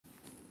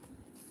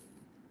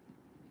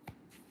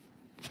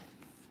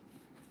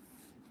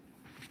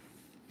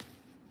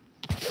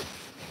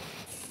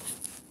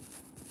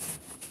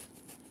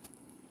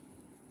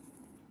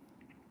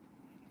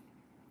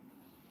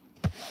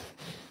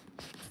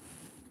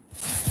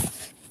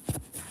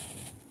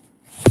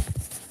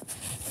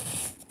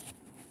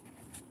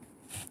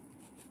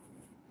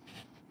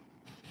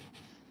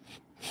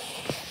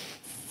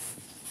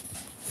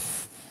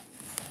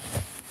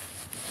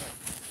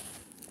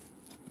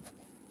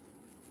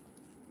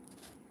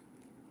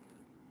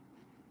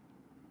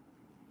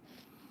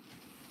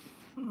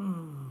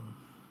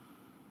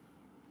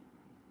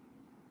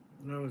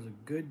was a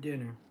good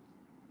dinner.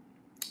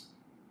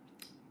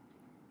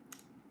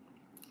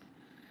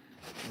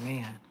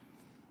 Man.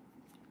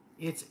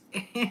 It's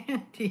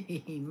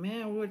Andy.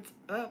 Man, what's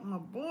up, my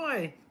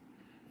boy?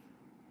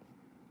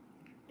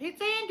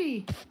 It's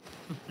Andy.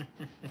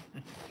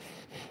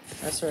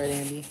 That's right,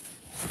 Andy.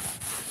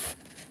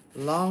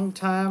 Long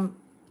time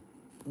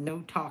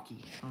no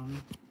talkie, homie.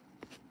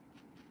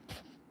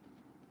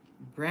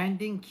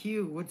 Brandon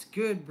Q. What's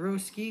good,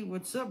 broski?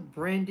 What's up,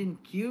 Brandon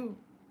Q?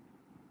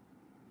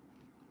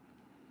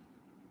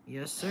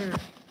 Yes, sir.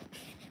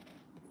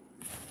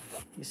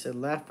 He said,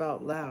 laugh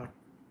out loud.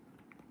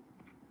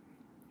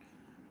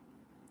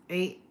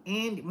 Hey,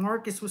 Andy,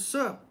 Marcus, what's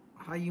up?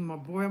 How you, my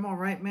boy? I'm all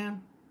right,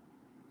 man.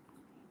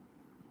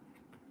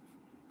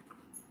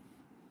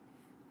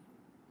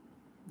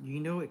 You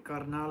know it,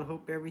 Carnal.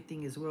 Hope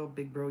everything is well,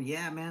 big bro.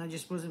 Yeah, man, I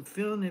just wasn't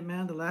feeling it,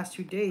 man, the last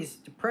 2 days.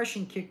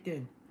 Depression kicked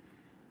in.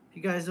 If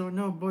you guys don't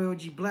know, boy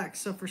OG Black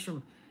suffers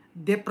from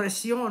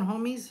depression,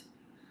 homies.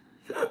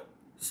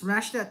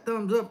 Smash that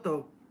thumbs up,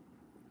 though.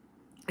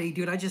 Hey,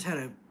 dude, I just had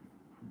an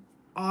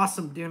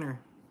awesome dinner.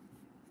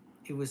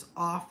 It was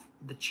off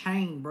the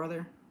chain,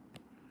 brother.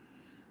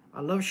 I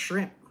love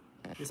shrimp.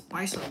 This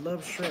bison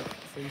loves shrimp.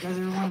 So you guys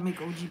ever want to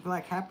make OG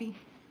Black happy?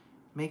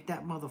 Make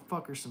that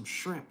motherfucker some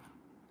shrimp.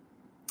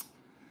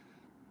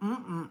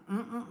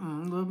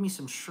 Love me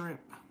some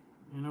shrimp.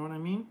 You know what I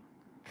mean?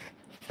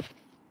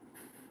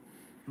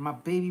 My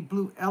baby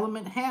blue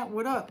element hat,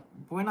 what up?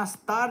 Buenas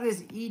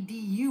tardes,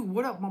 EDU.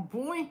 What up, my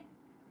boy?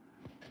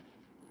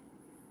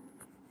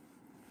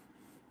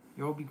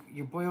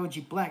 Your boy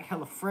OG Black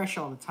hella fresh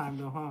all the time,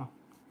 though, huh? What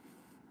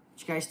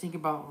you guys think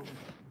about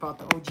the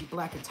OG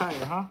Black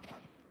attire, huh?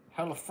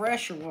 Hella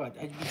fresh or what?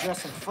 I'd be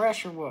dressing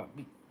fresh or what?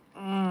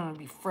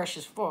 Be fresh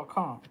as fuck,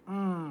 huh?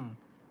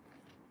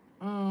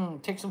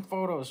 Take some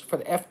photos for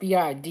the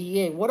FBI,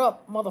 DEA. What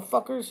up,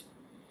 motherfuckers?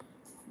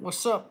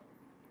 What's up?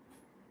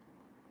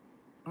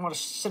 I want to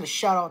send a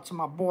shout out to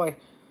my boy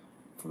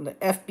from the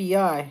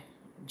FBI,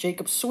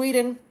 Jacob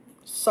Sweden.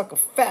 Suck a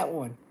fat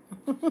one.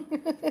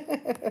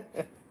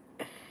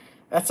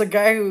 That's a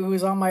guy who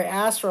was on my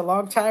ass for a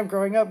long time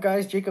growing up,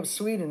 guys. Jacob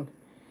Sweden.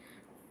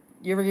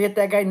 You ever get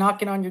that guy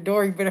knocking on your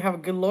door, you better have a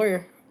good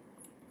lawyer.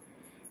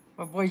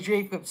 My boy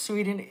Jacob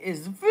Sweden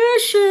is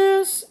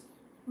vicious.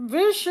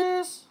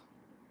 Vicious.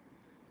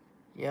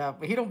 Yeah,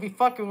 but he don't be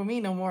fucking with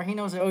me no more. He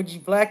knows that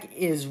OG Black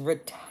is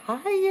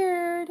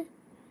retired.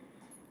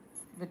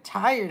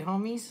 Retired,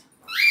 homies.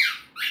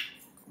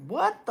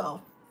 What the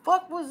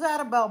fuck was that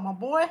about, my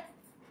boy?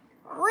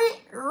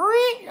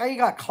 Oh, you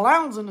got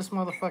clowns in this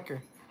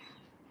motherfucker.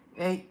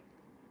 Hey,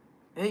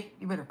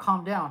 you better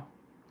calm down.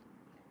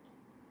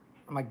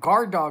 My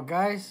guard dog,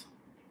 guys.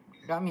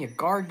 Got me a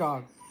guard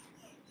dog.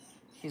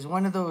 He's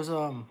one of those,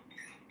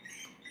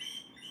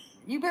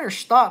 You better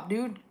stop,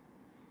 dude.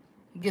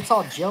 He gets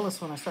all jealous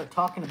when I start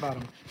talking about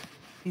him.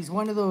 He's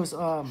one of those,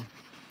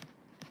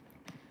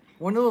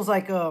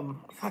 like,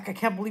 fuck, I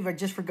can't believe I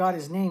just forgot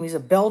his name. He's a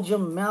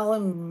Belgium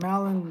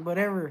Malin,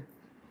 whatever.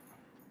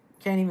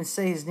 Can't even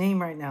say his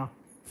name right now.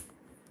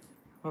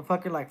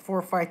 Motherfucker, like 4,000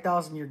 or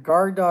 5,000. Your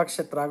guard dog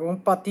se tragó un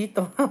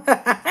patito.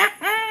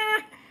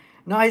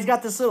 No, he's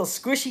got this little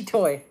squishy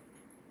toy.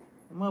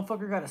 The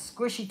motherfucker got a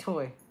squishy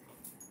toy.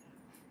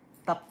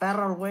 The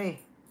perro way.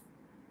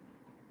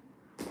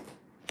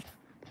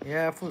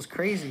 Yeah, that fool's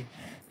crazy.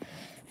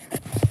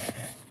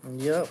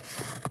 Yep.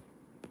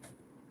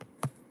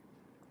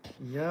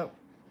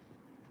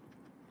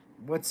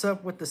 What's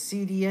up with the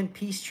CDN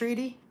peace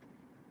treaty?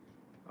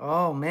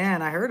 Oh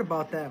man, I heard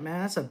about that,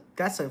 man.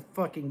 That's a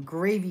fucking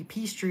gravy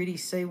peace treaty.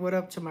 Say what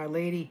up to my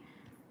lady.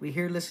 We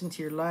here listen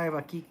to your live.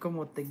 Aquí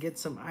como te get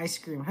some ice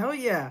cream. Hell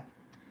yeah.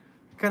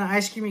 What kind of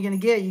ice cream are you gonna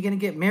get? You gonna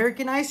get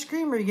American ice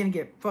cream or you gonna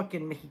get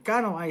fucking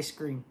Mexicano ice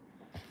cream?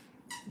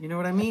 You know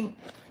what I mean?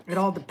 It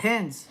all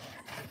depends.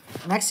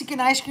 Mexican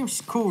ice cream's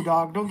cool,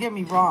 dog. Don't get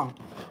me wrong.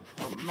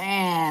 But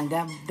man,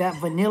 that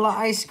vanilla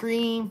ice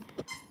cream,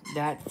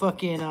 that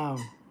fucking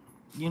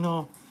you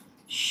know,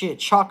 shit,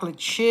 chocolate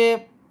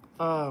chip,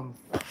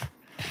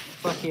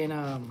 fucking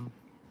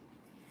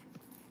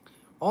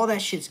all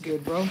that shit's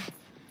good, bro.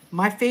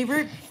 My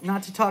favorite,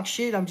 not to talk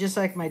shit, I'm just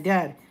like my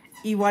dad.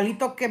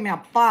 Igualito que mi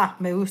papá,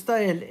 me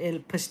gusta el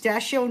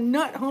pistachio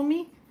nut,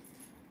 homie.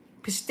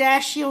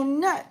 Pistachio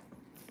nut.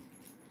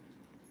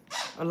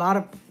 A lot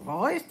of...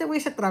 Oh, este güey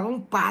se tragó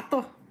un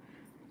pato.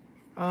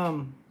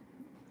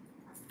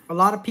 A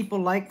lot of people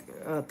like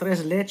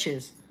tres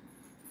leches.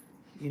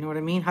 You know what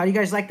I mean? How do you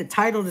guys like the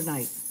title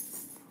tonight?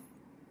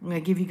 I'm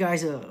going to give you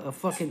guys a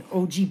fucking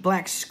OG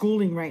Black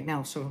schooling right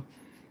now. So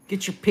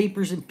get your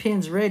papers and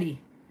pens ready.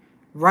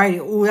 Right.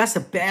 Oh, that's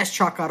the best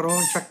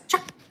chacarron.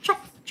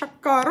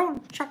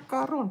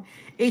 Chacarron.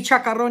 Hey,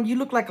 chacarron, you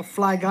look like a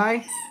fly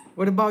guy.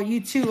 What about you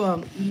too,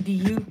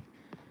 EDU?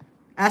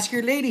 Ask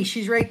your lady.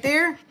 She's right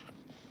there.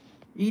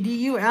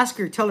 EDU, ask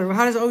her. Tell her,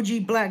 how does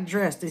OG Black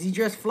dress? Does he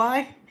dress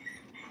fly?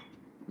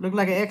 Look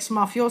like an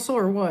ex-mafioso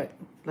or what?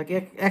 Like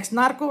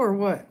ex-narco or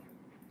what?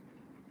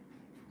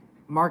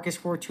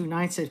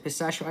 Marcus429 says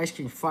pistachio ice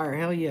cream fire.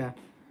 Hell yeah.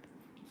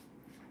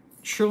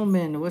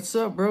 Trillman, what's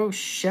up, bro?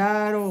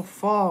 Shadow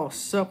Fall,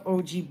 sup,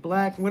 OG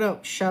Black. What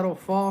up, Shadow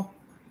Fall?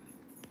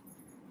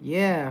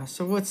 Yeah,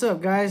 so what's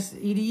up, guys?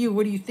 EDU,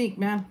 what do you think,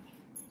 man?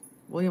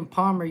 William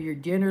Palmer, your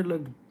dinner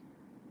looked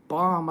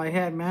bomb. I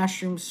had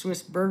mushrooms,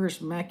 Swiss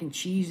burgers, mac and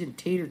cheese, and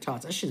tater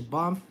tots. That shit's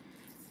bomb.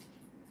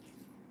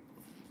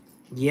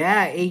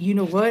 Yeah, hey, you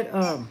know what?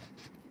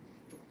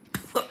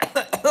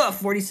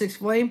 46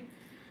 Flame.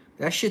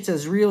 That shit's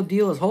as real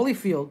deal as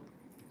Holyfield.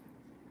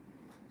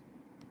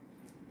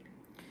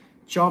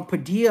 John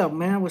Padilla,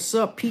 man, what's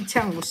up?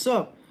 P-Town, what's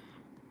up?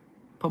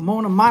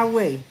 Pomona, my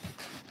way.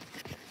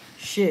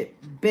 Shit.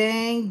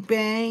 Bang,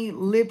 bang,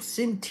 lips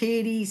and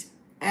titties,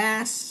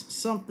 ass,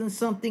 something,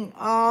 something,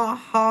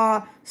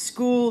 aha,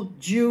 school,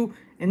 Jew.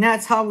 And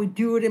that's how we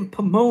do it in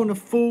Pomona,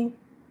 fool.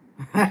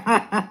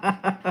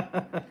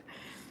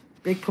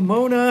 Big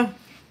Pomona.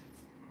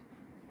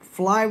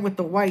 Fly with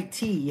the white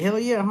tee. Hell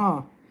yeah,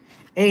 huh?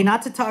 Hey,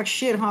 not to talk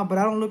shit, huh? But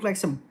I don't look like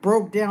some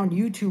broke down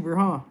YouTuber,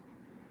 huh?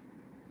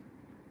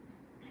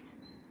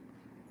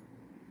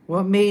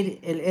 What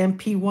made El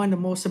MP1 the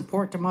most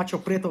important to Macho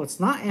Prieto?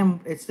 It's not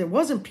it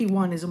wasn't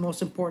P1 is the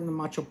most important to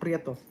Macho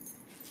Prieto.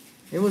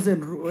 It was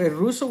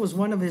Russo was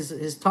one of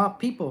his top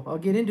people. I'll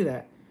get into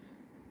that.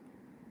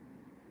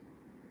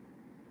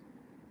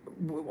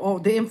 Oh,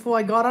 the info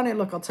I got on it.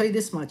 Look, I'll tell you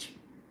this much.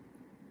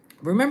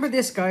 Remember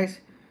this, guys.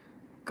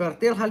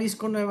 Cartel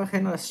Jalisco Nueva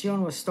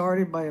Generación was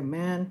started by a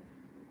man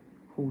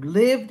who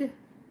lived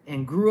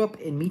and grew up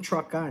in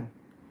Michoacán.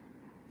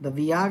 The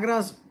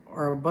Viagras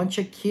are a bunch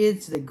of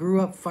kids that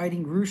grew up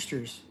fighting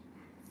roosters.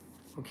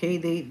 Okay,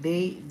 the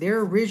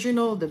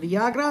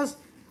Viagras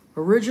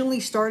originally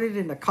started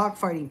in the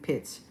cockfighting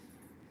pits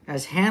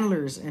as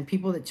handlers and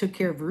people that took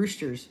care of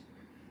roosters.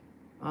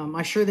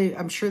 I'm sure they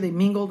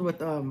mingled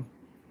with a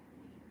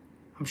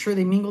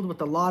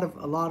lot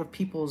of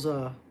people's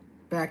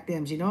back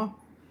dams, you know.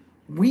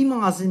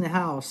 Weema's in the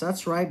house.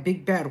 That's right,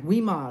 big bad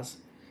Weema's.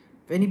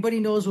 If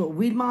anybody knows what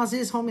Weema's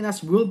is, homie,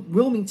 that's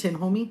Wilmington,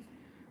 homie.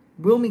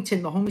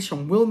 Wilmington, the homies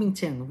from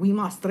Wilmington.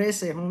 Weema's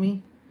 13,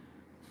 homie.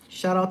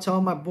 Shout out to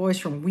all my boys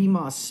from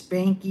Weema's.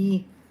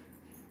 Spanky,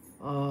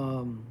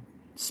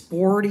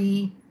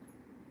 Sporty.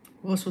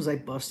 What else was I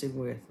busted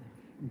with?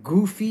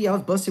 Goofy. I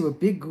was busted with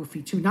Big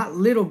Goofy too. Not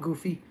little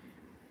Goofy.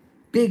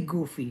 Big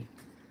Goofy.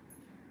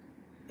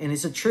 And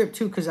it's a trip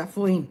too, because that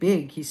fool ain't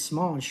big. He's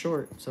small and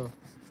short. So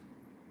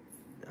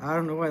I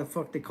don't know why the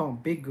fuck they call him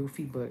Big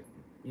Goofy, but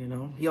you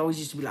know, he always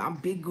used to be like, I'm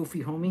Big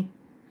Goofy, homie.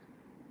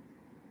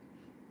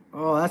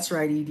 Oh, that's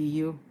right,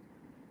 EDU.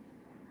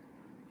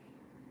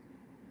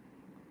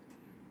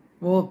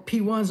 Well,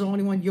 P1's the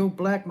only one. Yo,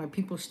 Black, my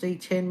people stay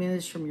 10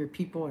 minutes from your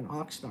people in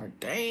Oxnard.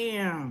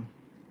 Damn.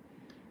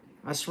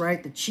 That's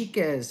right, the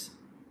chicas.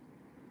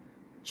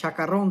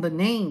 Chacarron, the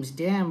names.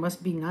 Damn,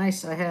 must be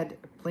nice. I had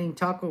plain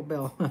Taco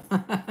Bell.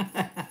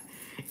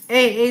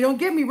 Hey, don't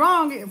get me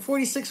wrong,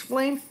 46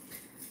 Flame.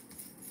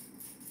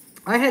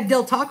 I had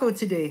Del Taco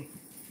today.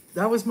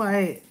 That was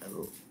my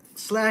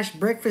 /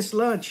 breakfast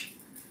lunch.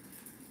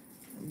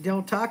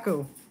 Del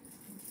Taco.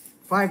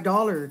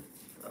 $5.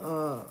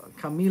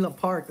 Camila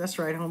Park. That's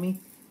right, homie.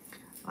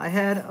 I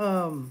had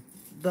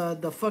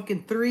the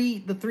fucking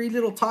three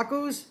little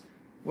tacos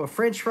with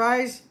French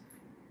fries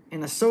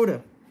and a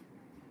soda.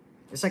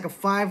 It's like a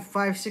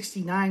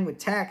 $5.69 with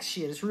tax.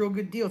 Shit, it's a real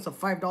good deal. It's a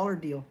 $5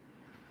 deal.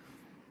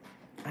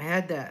 I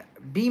had that.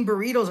 Bean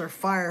burritos are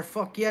fire.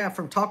 Fuck yeah,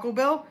 from Taco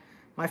Bell.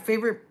 My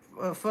favorite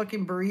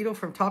fucking burrito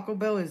from Taco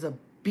Bell is a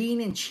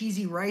bean and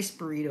cheesy rice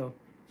burrito.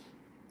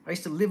 I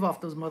used to live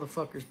off those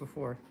motherfuckers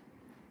before.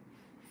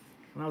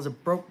 When I was a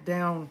broke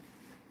down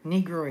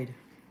Negroid.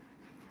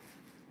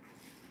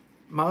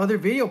 My other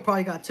video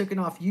probably got taken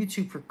off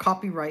YouTube for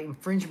copyright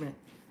infringement.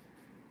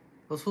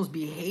 Those supposed to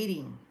be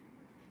hating.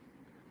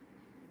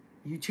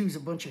 YouTube's a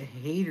bunch of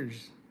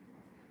haters.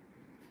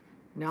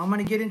 Now I'm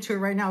gonna get into it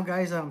right now,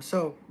 guys.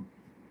 So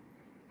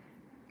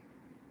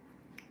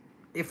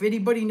if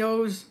anybody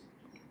knows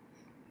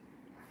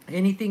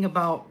anything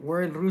about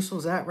where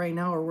Russo's at right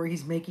now, or where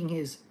he's making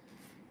he's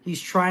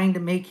trying to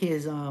make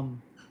his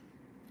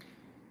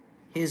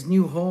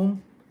new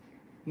home,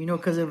 you know,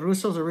 because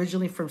Russo's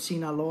originally from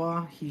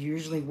Sinaloa. He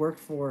usually worked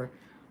for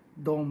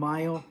Don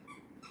Mayo.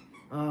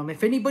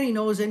 If anybody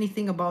knows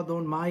anything about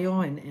Don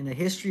Mayo and the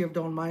history of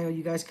Don Mayo,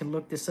 you guys can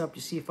look this up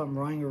to see if I'm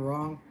right or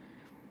wrong.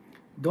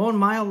 Don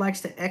Mayo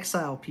likes to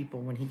exile people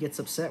when he gets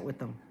upset with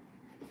them.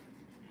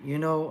 You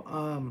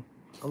know,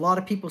 a lot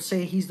of people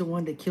say he's the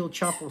one that killed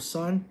Chapo's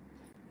son.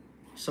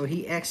 So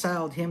he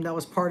exiled him. That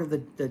was part of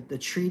the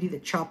treaty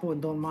that Chapo and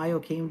Don Mayo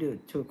came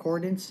to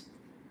accordance.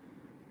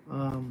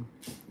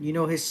 You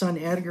know, his son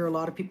Edgar, a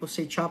lot of people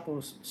say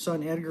Chapo's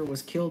son Edgar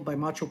was killed by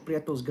Macho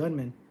Prieto's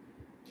gunmen.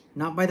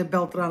 Not by the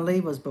Beltran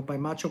Leyvas, but by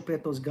Macho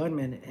Prieto's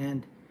gunmen.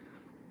 And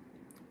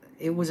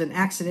it was an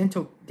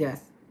accidental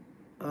death.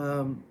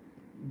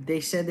 They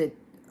said that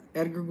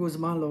Edgar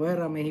Guzman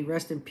Loera, may he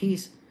rest in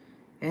peace,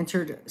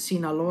 entered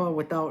Sinaloa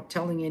without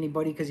telling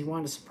anybody because he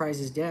wanted to surprise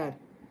his dad.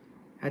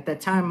 At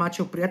that time,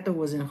 Macho Prieto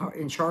was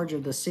in charge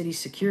of the city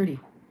security.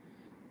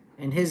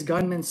 And his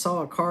gunmen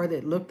saw a car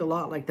that looked a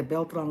lot like the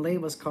Beltran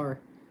Leiva's car.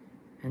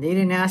 And they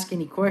didn't ask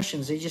any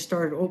questions. They just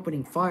started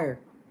opening fire.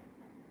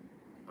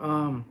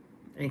 And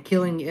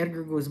killing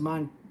Edgar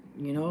Guzman.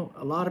 You know,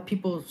 a lot of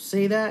people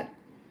say that.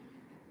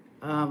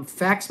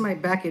 Facts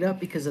might back it up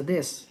because of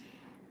this.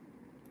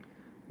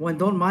 When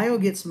Don Mayo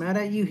gets mad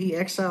at you, he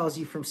exiles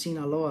you from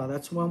Sinaloa.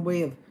 That's one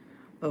way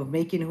of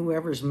making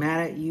whoever's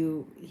mad at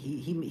you.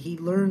 He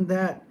learned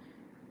that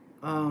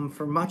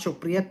from Macho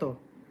Prieto.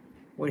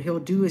 What he'll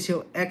do is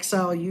he'll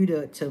exile you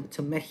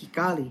to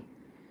Mexicali,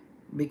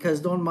 because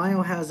Don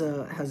Mayo has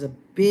a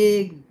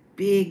big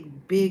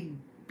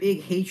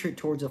hatred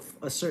towards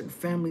a certain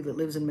family that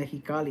lives in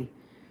Mexicali,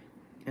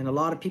 and a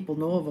lot of people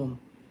know of them.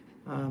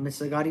 It's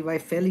the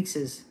Garibay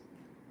Felixes.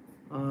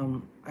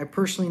 I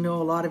personally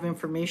know a lot of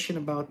information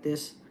about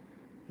this.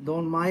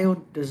 Don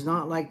Mayo does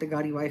not like the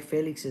Garibay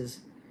Felixes.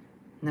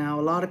 Now,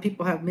 a lot of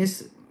people have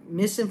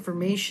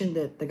misinformation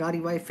that the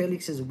Garibay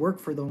Felixes work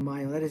for Don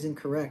Mayo. That is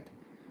incorrect.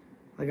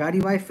 The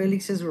Garibay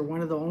Felixes were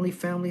one of the only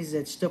families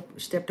that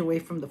stepped away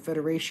from the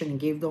Federation and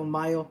gave Don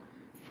Mayo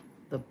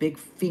the big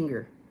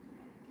finger.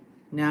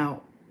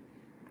 Now,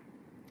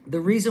 the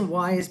reason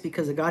why is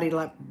because the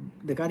Garibay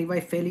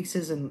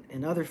Felixes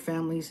and other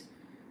families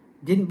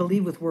didn't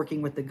believe with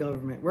working with the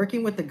government.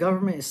 Working with the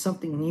government is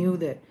something new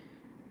that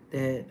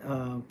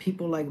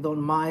people like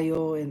Don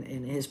Mayo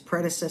and his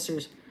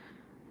predecessors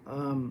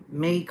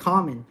made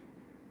common.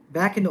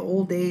 Back in the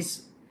old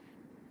days,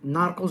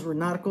 narcos were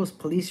narcos,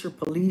 police were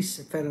police,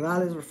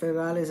 federales were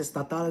federales,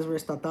 estatales were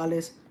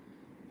estatales,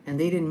 and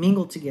they didn't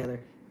mingle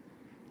together.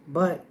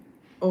 But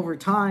over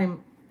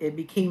time, it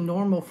became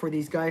normal for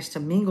these guys to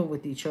mingle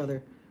with each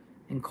other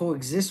and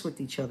coexist with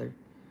each other.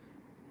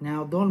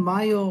 Now, Don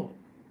Mayo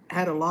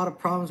had a lot of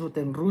problems with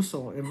El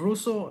Russo. El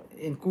Russo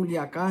in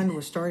Culiacan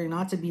was starting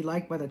not to be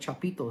liked by the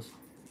Chapitos.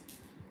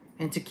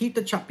 And to keep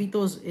the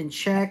Chapitos in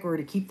check, or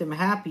to keep them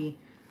happy,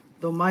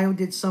 Don Mayo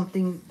did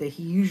something that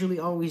he usually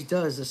always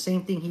does, the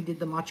same thing he did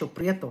to Macho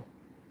Prieto.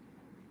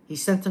 He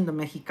sent him to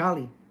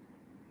Mexicali.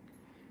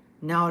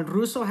 Now, El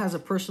Russo has a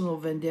personal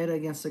vendetta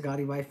against the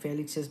Garibay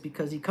Felixes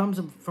because he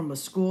comes from a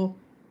school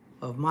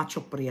of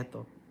Macho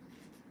Prieto.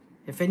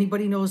 If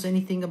anybody knows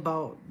anything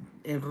about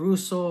El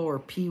Russo or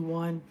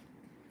P1,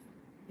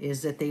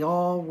 is that they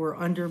all were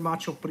under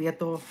Macho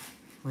Prieto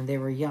when they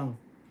were young.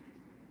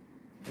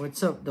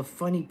 What's up, the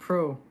Funny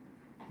Pro?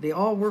 They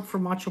all worked for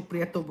Macho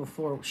Prieto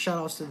before.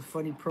 Shout outs to the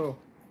Funny Pro.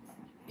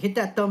 Hit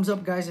that thumbs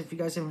up, guys. If you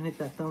guys haven't hit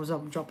that thumbs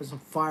up, I'm dropping some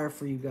fire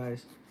for you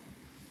guys.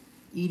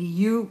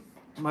 EDU,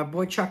 my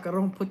boy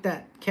Chacaron put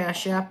that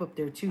Cash App up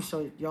there too,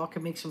 so y'all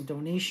can make some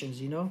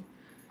donations, you know?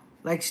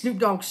 Like Snoop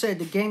Dogg said,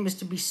 the game is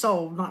to be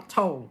sold, not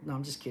told. No,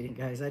 I'm just kidding,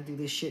 guys. I do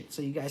this shit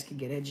so you guys can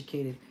get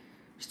educated.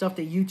 Stuff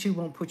that YouTube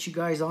won't put you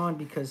guys on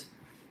because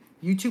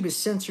YouTube is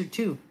censored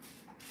too.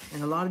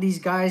 And a lot of these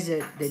guys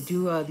that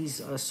do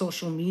these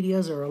social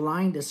medias are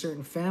aligned to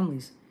certain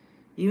families.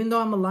 Even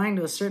though I'm aligned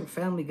to a certain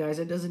family, guys,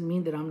 that doesn't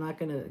mean that I'm not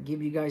going to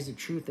give you guys the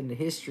truth and the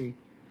history.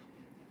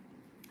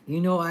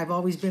 You know, I've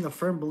always been a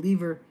firm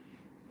believer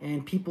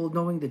in people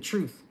knowing the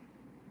truth.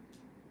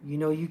 You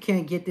know, you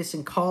can't get this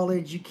in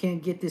college. You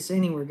can't get this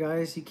anywhere,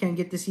 guys. You can't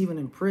get this even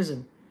in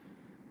prison.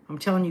 I'm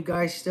telling you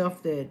guys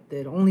stuff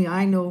that only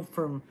I know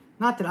from,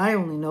 not that I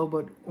only know,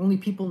 but only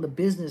people in the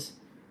business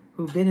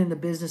who've been in the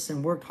business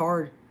and worked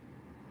hard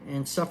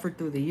and suffered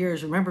through the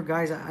years. Remember,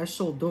 guys, I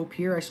sold dope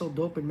here. I sold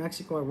dope in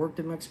Mexico. I worked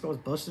in Mexico. I was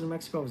busted in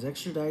Mexico. I was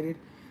extradited.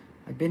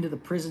 I've been to the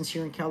prisons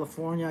here in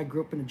California. I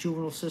grew up in the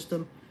juvenile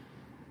system.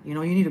 You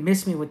know, you need to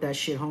miss me with that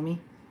shit, homie.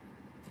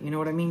 You know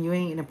what I mean? You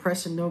ain't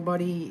impressing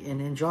nobody, and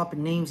then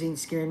dropping names ain't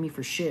scaring me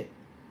for shit.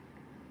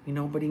 You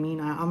know what I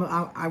mean?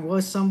 I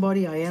was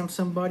somebody. I am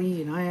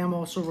somebody, and I am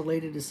also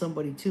related to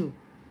somebody too.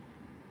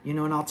 You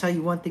know, and I'll tell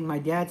you one thing my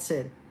dad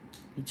said.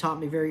 He taught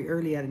me very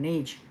early at an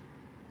age.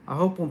 I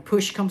hope when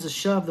push comes to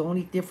shove, the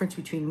only difference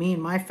between me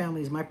and my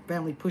family is my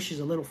family pushes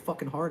a little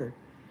fucking harder.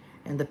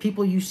 And the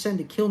people you send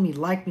to kill me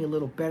like me a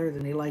little better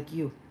than they like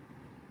you.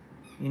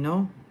 You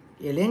know?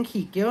 El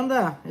Enji, ¿qué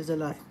onda? Es de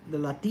la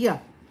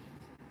tía.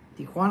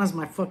 Tijuana's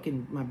my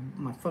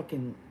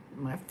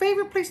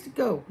favorite place to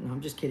go. No,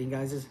 I'm just kidding,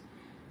 guys.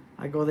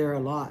 I go there a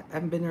lot. I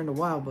haven't been there in a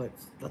while, but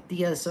La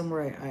Tía is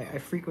somewhere I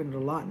frequented a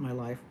lot in my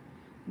life.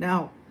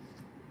 Now,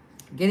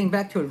 getting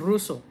back to El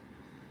Russo.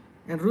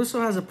 And Russo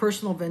has a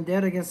personal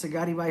vendetta against the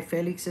Garibay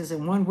Felixes,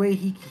 and one way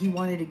he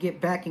wanted to get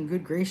back in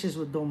good graces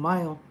with Don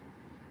Mayo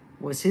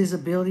was his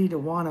ability to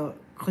want to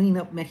clean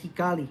up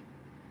Mexicali.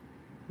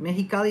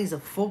 Mexicali is a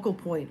focal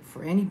point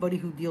for anybody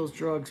who deals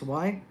drugs.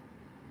 Why?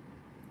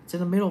 It's in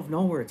the middle of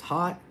nowhere. It's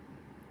hot.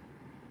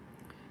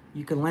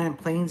 You can land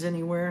planes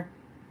anywhere.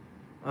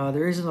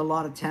 There isn't a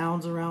lot of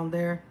towns around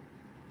there.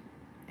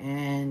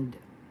 And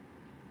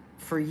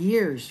for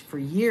years,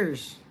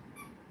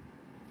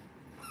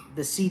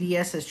 the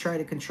CDS has tried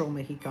to control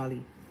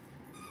Mexicali.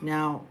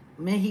 Now,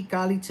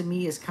 Mexicali to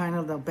me is kind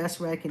of the best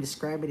way I can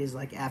describe it is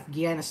like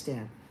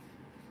Afghanistan.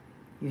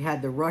 You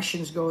had the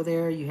Russians go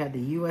there, you had the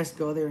US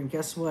go there, and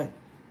guess what?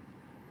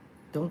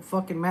 Don't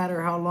fucking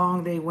matter how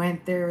long they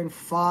went there and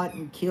fought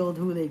and killed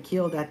who they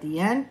killed. At the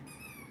end,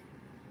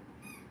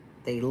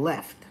 they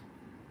left.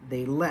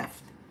 They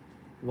left.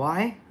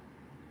 Why?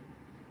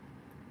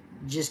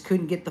 Just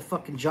couldn't get the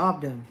fucking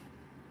job done.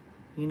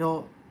 You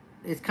know,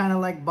 it's kind of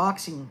like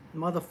boxing.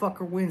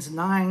 Motherfucker wins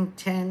 9,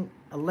 10,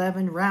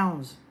 11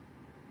 rounds.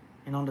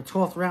 And on the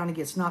 12th round, he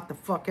gets knocked the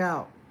fuck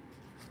out.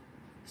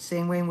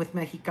 Same way with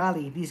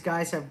Mexicali. These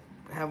guys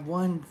have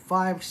won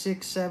 5,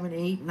 6, 7,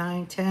 8,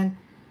 9, 10,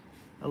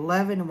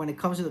 11. And when it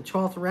comes to the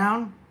 12th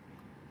round,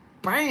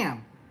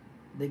 bam!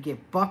 They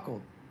get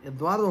buckled.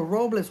 Eduardo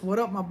Robles, what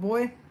up, my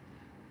boy?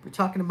 We're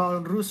talking about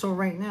El Russo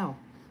right now.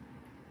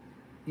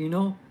 You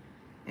know?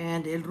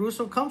 And El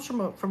Russo comes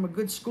from a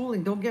good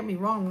schooling. Don't get me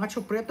wrong.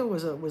 Macho Prieto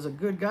was a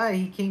good guy.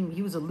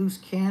 He was a loose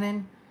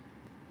cannon.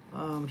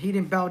 He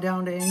didn't bow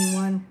down to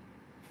anyone.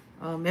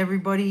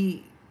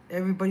 Everybody,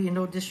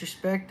 no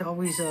disrespect,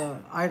 always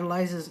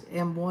idolizes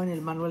M1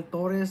 and Manuel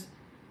Torres.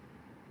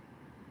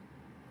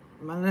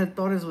 Manuel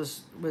Torres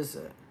was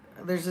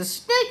there's a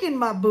snake in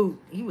my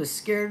boot. He was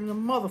scared of the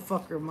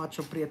motherfucker,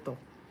 Macho Prieto.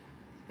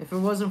 If it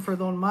wasn't for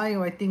Don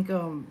Mayo, I think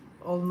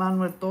old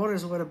Manuel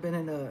Torres would have been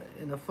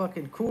in a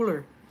fucking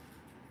cooler,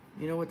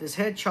 you know, with his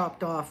head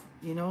chopped off,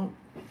 you know,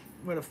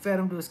 would have fed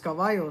him to his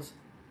caballos,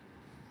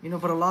 you know.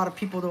 But a lot of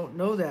people don't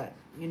know that,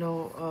 you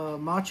know.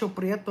 Macho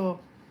Prieto,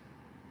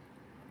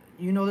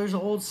 you know, there's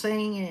an old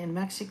saying in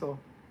Mexico: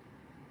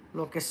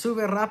 "Lo que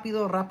sube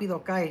rápido,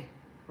 rápido cae,"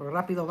 or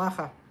 "rápido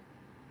baja."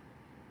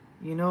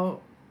 You know,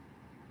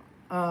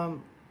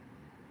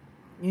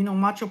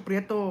 Macho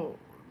Prieto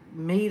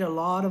made a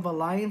lot of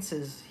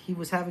alliances. He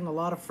was having a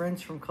lot of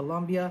friends from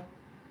Colombia.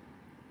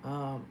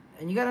 And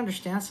you got to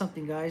understand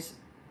something, guys.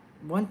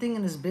 One thing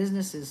in this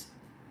business is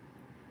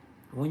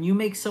when you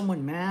make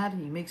someone mad,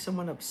 you make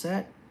someone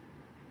upset,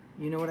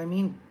 you know what I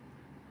mean?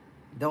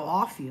 They'll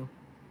off you.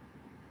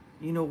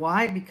 You know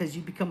why? Because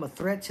you become a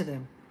threat to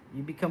them.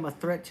 You become a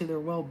threat to their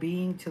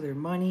well-being, to their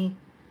money,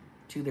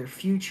 to their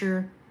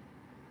future.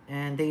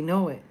 And they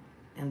know it.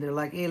 And they're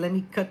like, hey, let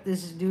me cut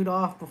this dude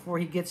off before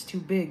he gets too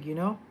big, you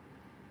know?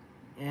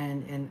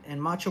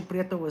 And Macho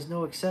Prieto was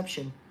no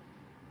exception.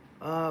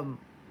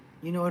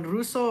 You know, El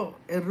Russo,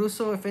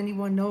 if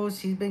anyone knows,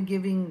 he's been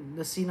giving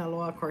the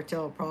Sinaloa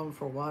cartel a problem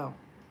for a while.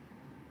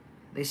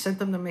 They sent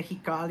them to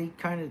Mexicali,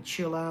 kind of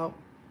chill out.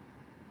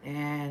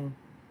 And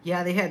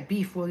yeah, they had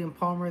beef. William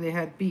Palmer, they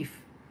had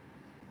beef.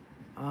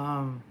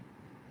 You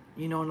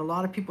know, and a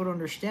lot of people don't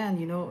understand,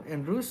 you know, El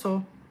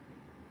Russo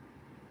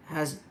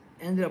has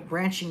ended up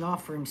branching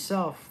off for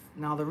himself.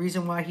 Now, the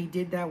reason why he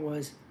did that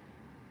was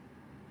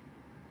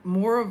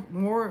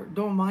more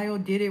Don Mayo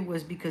did it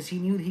was because he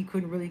knew that he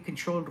couldn't really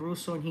control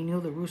Russo, and he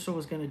knew that Russo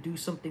was going to do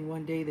something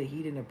one day that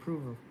he didn't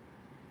approve of.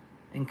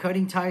 And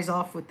cutting ties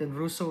off with the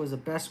Russo was the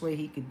best way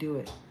he could do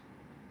it.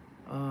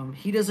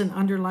 He doesn't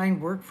underline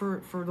work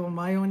for Don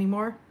Mayo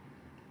anymore,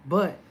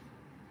 but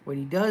what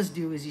he does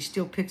do is he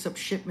still picks up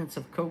shipments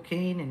of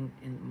cocaine and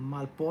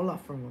malpola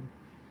from him.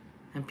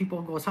 And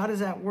people goes, how does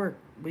that work?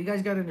 But you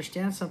guys got to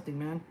understand something,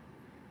 man.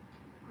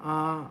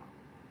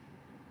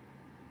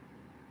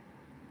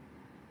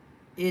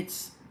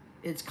 It's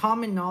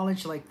common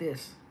knowledge like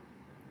this.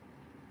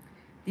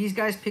 These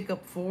guys pick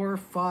up 4,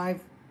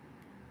 5,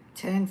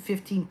 10,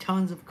 15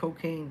 tons of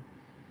cocaine.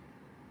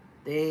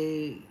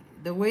 The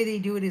way they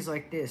do it is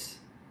like this.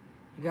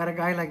 You got a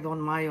guy like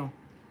Don Mayo.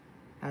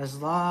 Has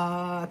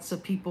lots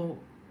of people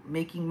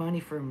making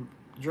money from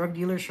drug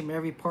dealers from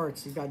every part.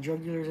 He's got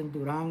drug dealers in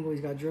Durango.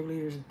 He's got drug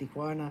dealers in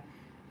Tijuana.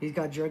 He's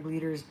got drug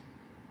dealers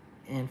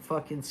in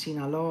fucking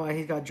Sinaloa.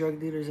 He's got drug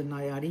dealers in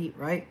Nayarit,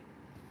 right?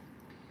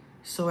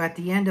 So at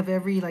the end of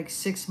every like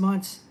 6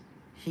 months,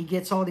 he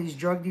gets all these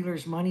drug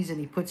dealers' monies and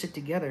he puts it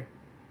together.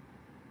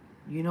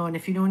 You know, and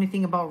if you know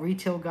anything about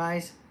retail,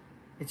 guys,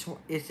 it's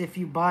if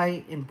you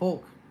buy in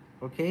bulk,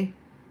 okay?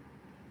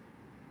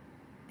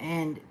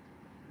 And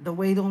the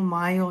way Don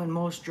Mayo and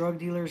most drug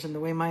dealers and the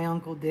way my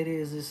uncle did it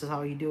is this is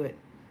how you do it.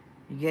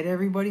 You get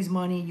everybody's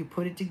money, you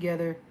put it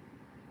together,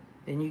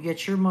 then you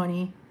get your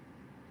money,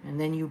 and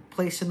then you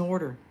place an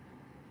order.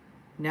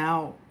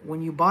 Now,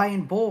 when you buy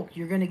in bulk,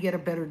 you're going to get a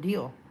better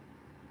deal.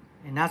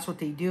 And that's what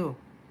they do.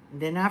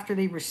 And then after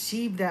they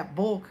receive that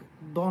bulk,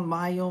 Don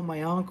Mayo,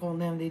 my uncle,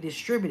 and them, they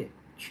distribute it.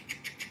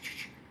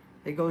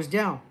 It goes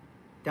down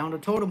the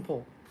totem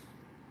pole.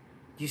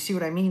 Do you see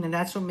what I mean? And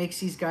that's what makes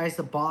these guys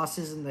the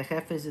bosses and the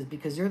jefes, is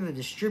because they're the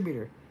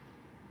distributor.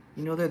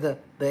 You know, they're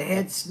the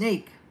head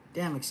snake.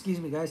 Damn, excuse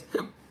me, guys.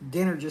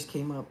 Dinner just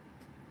came up.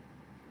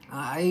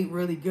 I ate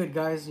really good,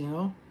 guys, you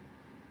know.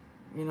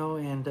 You know,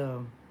 and,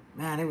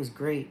 man, it was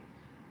great.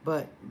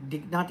 But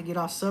not to get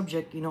off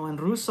subject, you know, and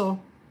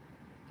Russo,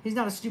 he's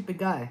not a stupid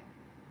guy.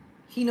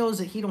 He knows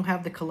that he don't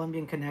have the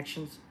Colombian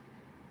connections.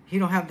 He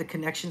don't have the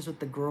connections with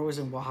the growers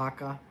in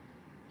Oaxaca.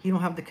 He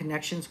don't have the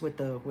connections with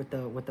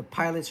the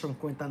pilots from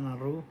Quintana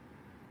Roo.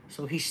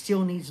 So he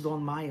still needs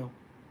Don Mayo.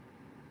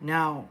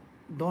 Now,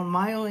 Don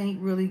Mayo ain't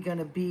really going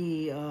to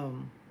be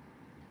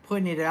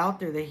putting it out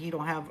there that he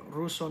don't have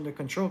Russo under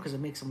control because it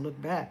makes him look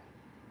bad.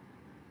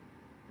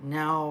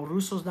 Now,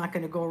 Russo's not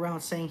going to go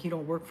around saying he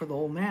don't work for the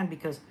old man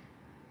because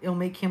it'll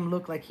make him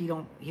look like he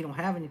don't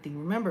have anything.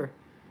 Remember,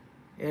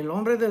 el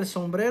hombre del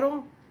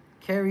sombrero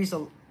carries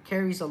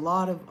a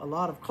lot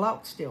of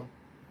clout still.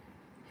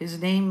 His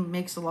name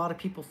makes a lot of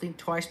people think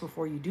twice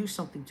before you do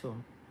something to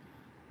him.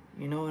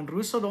 You know, and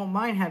Russo don't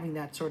mind having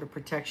that sort of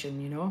protection,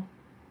 you know.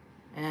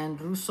 And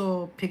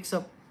Russo picks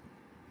up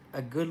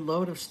a good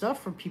load of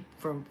stuff from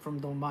people from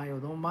Don Mayo.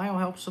 Don Mayo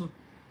helps him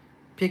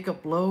pick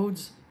up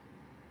loads,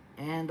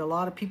 and a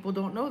lot of people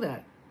don't know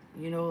that.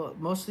 You know,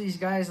 most of these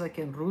guys like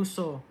in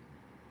Russo,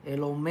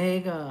 El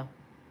Omega,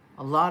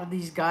 a lot of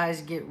these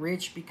guys get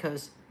rich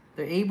because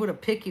they're able to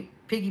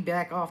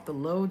piggyback off the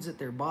loads that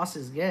their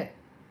bosses get.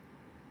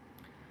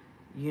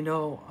 You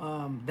know,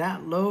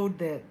 that load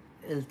that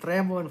El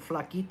Trevo and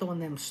Flaquito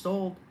and them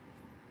stole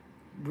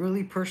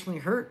really personally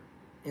hurt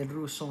El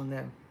Russo and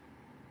them.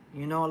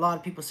 You know, a lot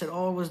of people said,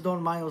 oh, it was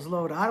Don Mayo's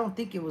load. I don't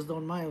think it was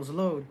Don Mayo's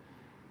load.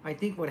 I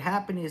think what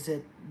happened is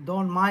that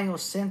Don Mayo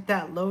sent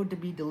that load to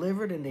be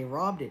delivered and they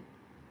robbed it.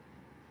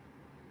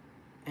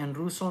 And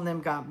Russo and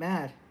them got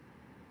mad.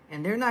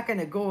 And they're not going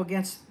to go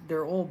against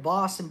their old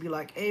boss and be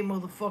like, hey,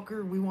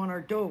 motherfucker, we want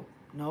our dope.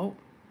 No.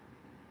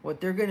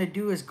 What they're going to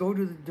do is go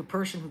to the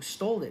person who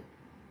stole it.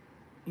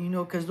 You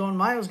know, because Don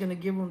Mayo's going to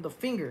give them the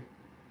finger.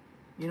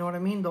 You know what I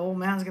mean? The old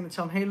man's going to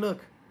tell him, hey,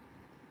 look,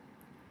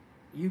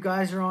 you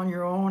guys are on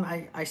your own.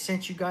 I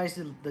sent you guys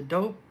the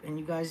dope, and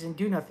you guys didn't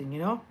do nothing, you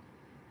know?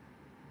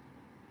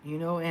 You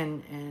know,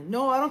 and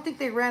no, I don't think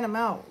they ran him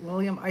out,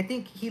 William. I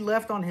think he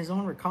left on his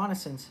own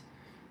reconnaissance.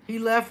 He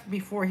left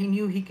before he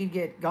knew he could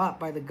get got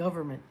by the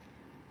government.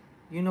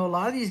 You know, a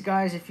lot of these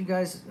guys, if you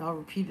guys, I'll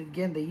repeat it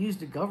again, they use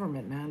the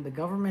government, man. The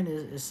government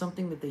is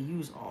something that they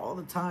use all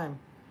the time.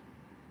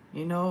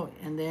 You know,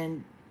 and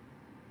then,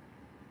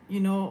 you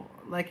know,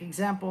 like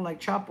example, like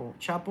Chapo.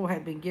 Chapo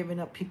had been giving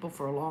up people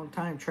for a long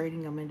time,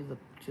 trading them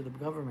to the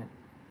government.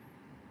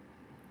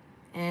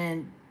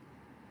 And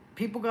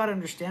people got to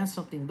understand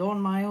something.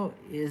 Don Mayo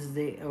is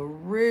the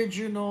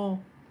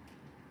original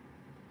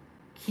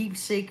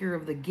keepsaker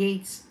of the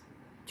gates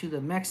to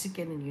the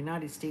Mexican and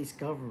United States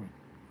government.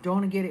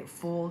 Don't get it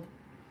fooled.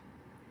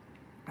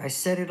 I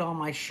said it on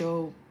my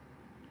show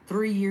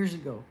 3 years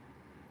ago.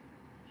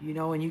 You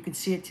know, and you can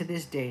see it to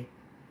this day.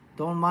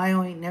 Don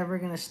Mayo ain't never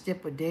going to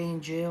step a day in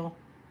jail.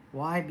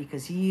 Why?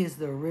 Because he is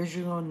the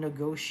original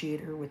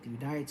negotiator with the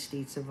United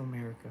States of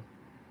America.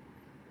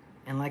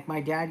 And like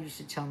my dad used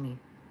to tell me,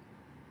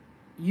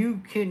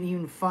 you couldn't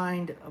even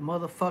find a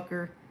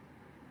motherfucker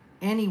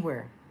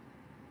anywhere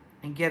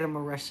and get him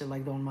arrested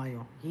like Don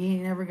Mayo. He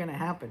ain't never going to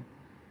happen.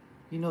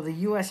 You know, the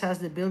U.S. has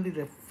the ability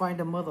to find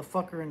a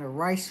motherfucker in a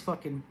rice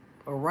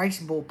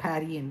bowl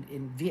patty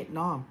in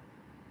Vietnam.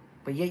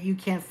 But yet you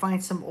can't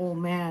find some old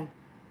man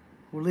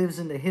who lives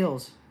in the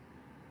hills.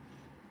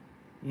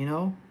 You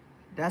know?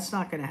 That's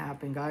not going to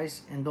happen,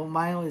 guys. And Don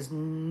Mayo is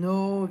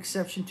no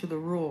exception to the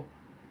rule.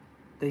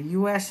 The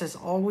U.S. has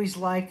always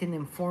liked an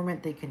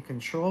informant they can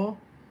control.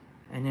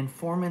 An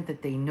informant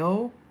that they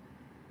know.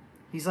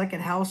 He's like a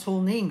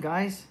household name,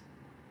 guys.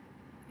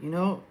 You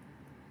know?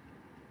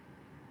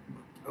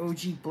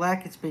 OG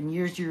Black, it's been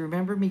years. Do you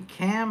remember me?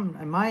 Cam?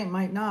 I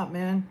might not,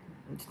 man.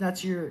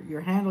 That's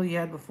your handle you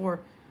had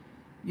before.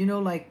 You know,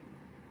 like,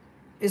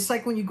 it's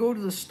like when you go to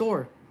the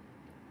store.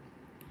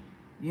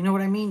 You know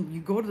what I mean? You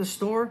go to the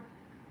store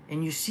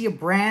and you see a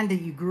brand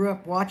that you grew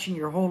up watching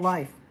your whole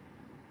life.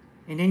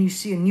 And then you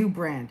see a new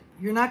brand.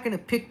 You're not going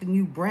to pick the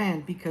new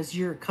brand because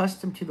you're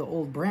accustomed to the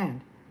old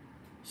brand.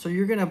 So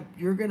you're going to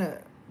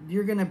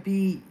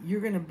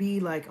be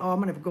like, "Oh,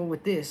 I'm going to go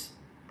with this."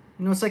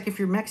 You know, it's like if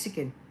you're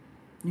Mexican.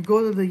 You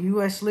go to the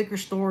US liquor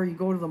store, you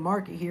go to the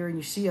market here and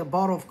you see a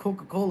bottle of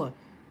Coca-Cola.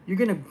 You're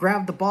going to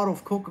grab the bottle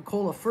of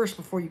Coca-Cola first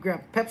before you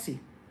grab Pepsi.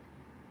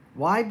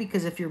 Why?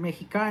 Because if you're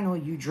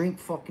Mexicano, you drink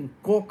fucking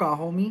Coca,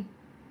 homie.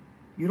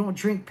 You don't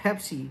drink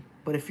Pepsi.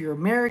 But if you're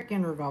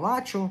American or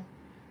Gabacho,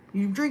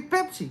 you drink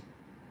Pepsi.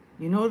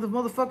 You know, the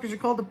motherfuckers are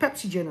called the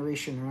Pepsi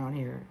generation around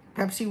here.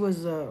 Pepsi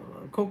was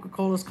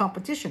Coca-Cola's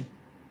competition.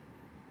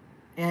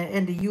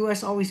 And the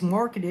U.S. always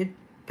marketed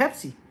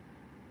Pepsi.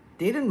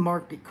 They didn't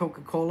market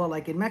Coca-Cola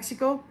like in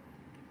Mexico.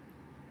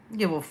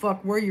 Give a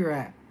fuck where you're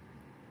at.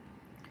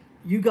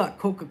 You got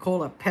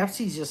Coca-Cola.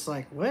 Pepsi's just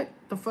like, what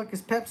the fuck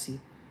is Pepsi?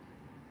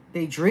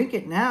 They drink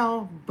it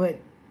now, but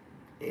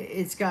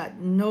it's got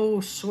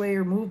no sway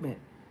or movement.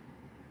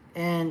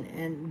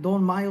 And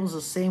Don Mayo's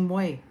the same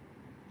way.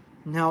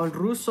 Now, El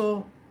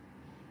Russo,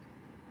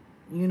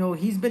 you know,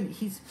 he's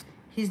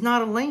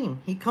not a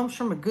lame. He comes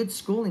from a good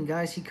schooling,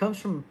 guys. He comes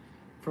from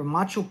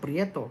Macho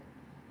Prieto.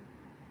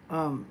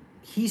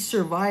 He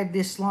survived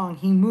this long.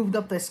 He moved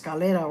up the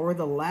escalera, or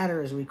the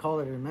ladder as we call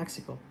it in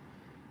Mexico.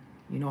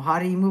 You know, how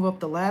did he move up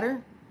the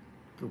ladder?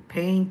 Through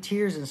pain,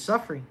 tears, and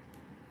suffering.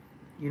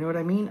 You know what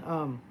I mean?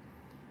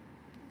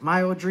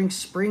 Mayo drinks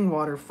spring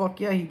water. Fuck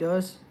yeah, he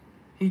does.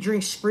 He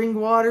drinks spring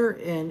water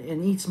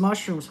and eats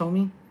mushrooms,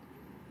 homie.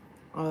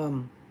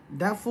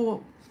 That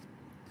fool,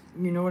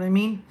 you know what I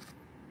mean?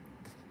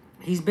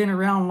 He's been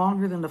around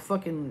longer than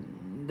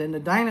the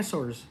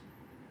dinosaurs.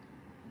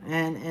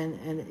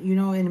 And you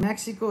know, in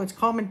Mexico, it's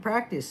common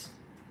practice.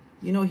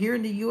 You know, here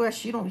in the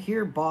U.S., you don't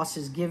hear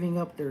bosses giving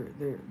up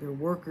their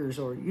workers,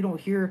 or you don't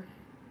hear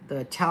the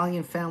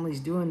Italian families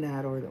doing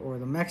that, or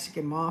the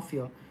Mexican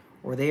mafia,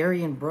 or the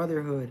Aryan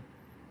Brotherhood,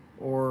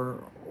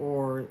 or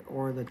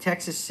the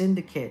Texas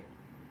Syndicate.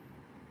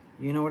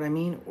 You know what I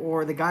mean?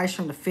 Or the guys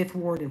from the Fifth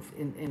Ward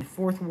and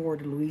Fourth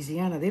Ward in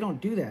Louisiana. They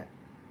don't do that.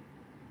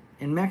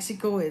 In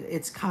Mexico,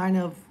 it's kind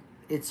of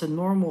it's a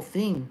normal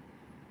thing.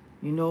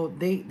 You know,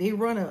 they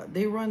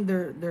run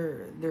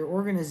their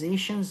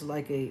organizations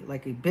like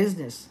a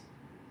business.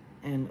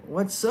 And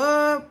what's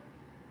up,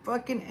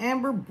 fucking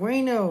Amber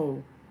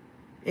Bueno?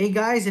 Hey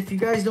guys, if you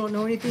guys don't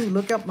know anything,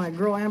 look up my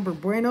girl Amber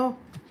Bueno,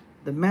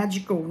 the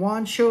Magical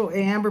Wand Show.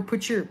 Hey Amber,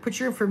 put your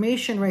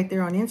information right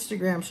there on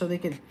Instagram so they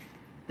can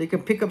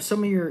pick up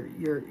some of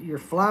your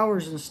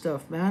flowers and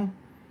stuff, man.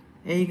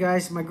 Hey you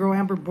guys, my girl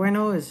Amber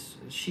Bueno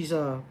she's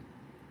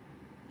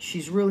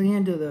really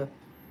into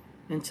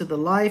the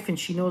life, and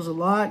she knows a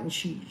lot, and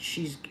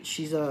she's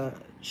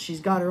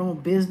got her own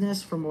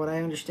business from what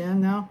I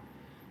understand now.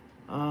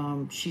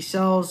 She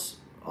sells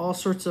all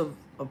sorts of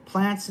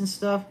plants and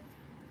stuff.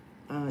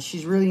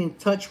 She's really in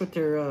touch with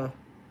her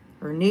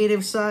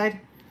native side.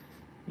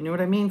 You know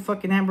what I mean?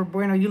 Fucking Amber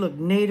Bueno, you look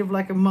native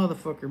like a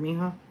motherfucker,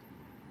 mija.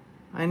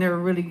 I never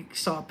really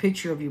saw a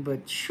picture of you,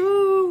 but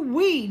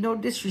shoo-wee, no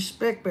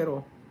disrespect,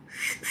 pero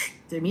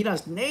te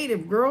miras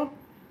native, girl.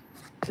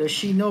 Does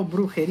she know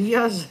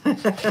brujerias?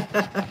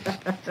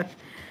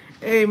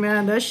 Hey,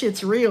 man, that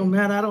shit's real,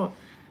 man. I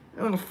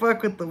don't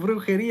fuck with the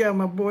brujeria,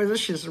 my boys. That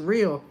shit's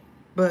real.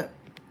 But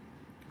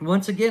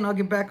once again, I'll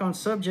get back on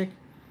subject.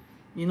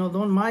 You know,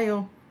 Don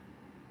Mayo,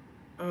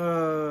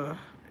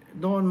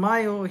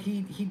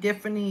 he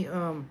definitely,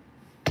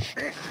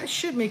 I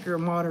should make her a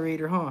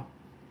moderator, huh?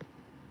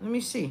 Let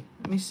me see.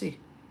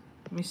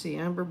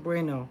 Amber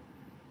Bueno.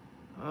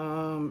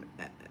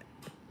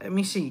 Let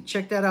me see.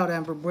 Check that out,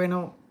 Amber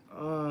Bueno.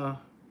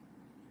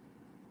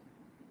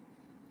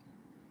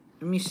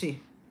 Let me see.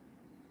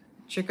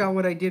 Check out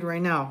what I did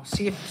right now.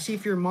 See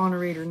if you're a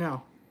moderator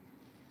now.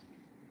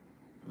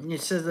 And it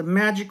says the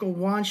Magical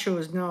Wand Show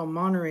is now a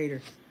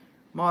moderator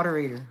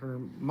or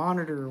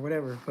monitor or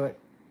whatever. But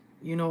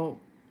you know,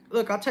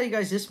 look, I'll tell you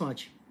guys this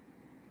much.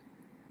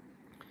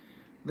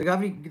 The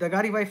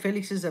Garibay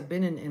Felixes have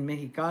been in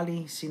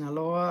Mexicali,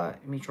 Sinaloa,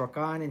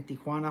 Michoacan, and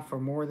Tijuana for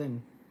more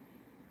than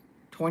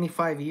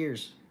 25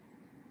 years.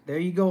 There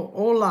you go.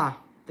 Hola.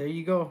 There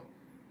you go.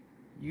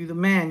 You the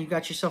man. You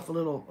got yourself a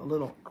little.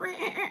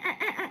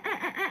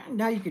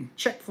 Now you can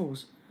check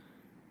fools.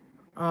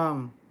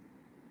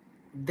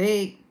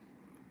 They've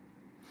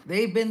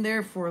been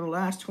there for the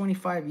last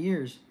 25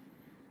 years.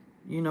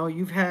 You know,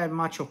 you've had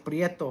Macho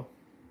Prieto,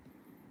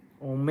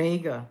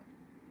 Omega,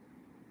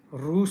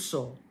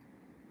 Russo.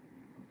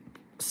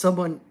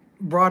 Someone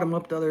brought him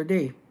up the other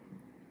day.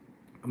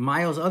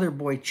 Mayo's other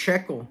boy,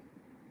 Checo.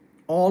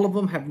 All of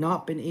them have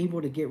not been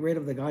able to get rid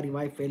of the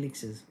Garibay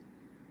Felixes.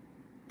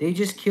 They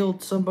just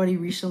killed somebody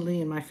recently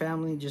in my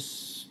family,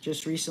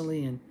 just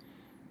recently, and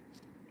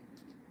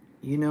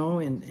you know,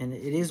 and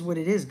it is what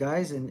it is,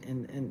 guys,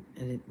 and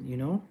it, you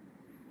know,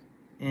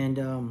 and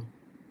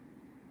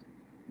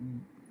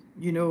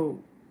you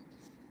know,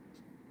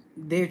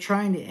 they're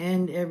trying to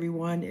end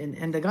everyone,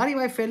 and the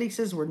Garibay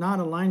Felixes were not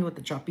aligned with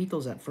the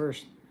Chapitos at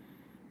first.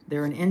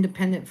 They're an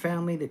independent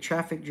family that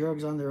traffic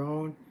drugs on their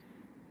own.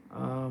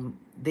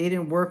 They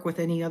didn't work with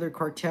any other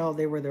cartel.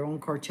 They were their own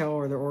cartel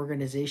or their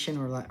organization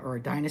or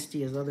a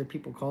dynasty, as other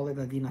people call it,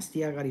 the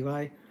Dinastía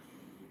Garibay.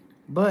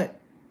 But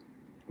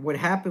what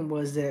happened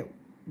was that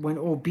when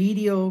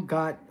Ovidio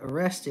got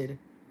arrested,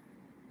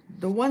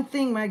 the one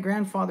thing my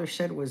grandfather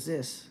said was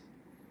this: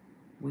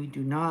 we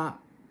do not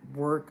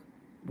work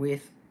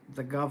with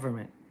the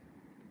government.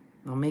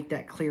 I'll make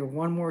that clear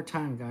one more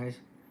time, guys.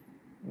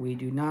 We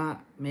do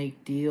not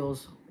make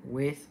deals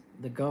with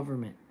the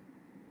government.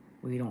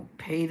 We don't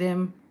pay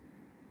them.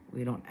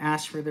 We don't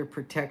ask for their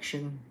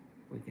protection.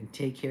 We can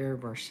take care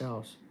of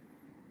ourselves.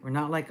 We're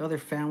not like other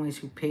families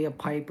who pay a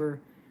piper,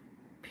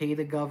 pay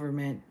the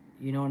government,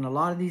 you know, and a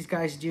lot of these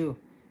guys do.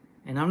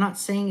 And I'm not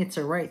saying it's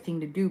a right thing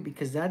to do,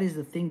 because that is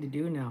the thing to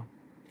do now.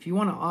 If you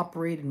want to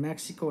operate in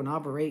Mexico and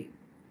operate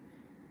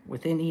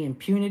with any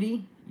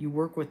impunity, you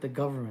work with the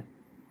government.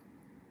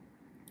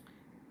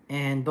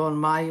 And Don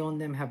Mayo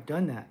and them have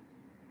done that.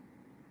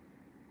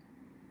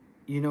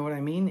 You know what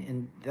I mean?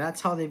 And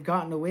that's how they've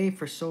gotten away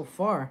for so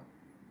far.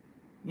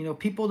 You know,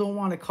 people don't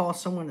want to call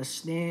someone a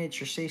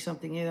snitch or say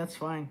something. Hey, that's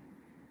fine.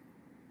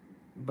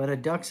 But a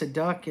duck's a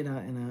duck,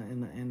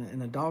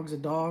 and a dog's a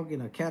dog,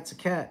 and a cat's a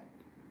cat.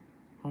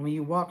 Homie,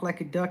 you walk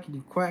like a duck and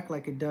you quack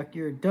like a duck,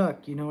 you're a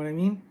duck. You know what I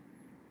mean?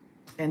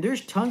 And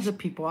there's tons of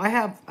people. I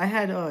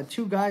had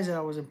 2 guys that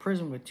I was in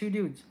prison with, 2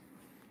 dudes,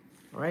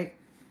 right?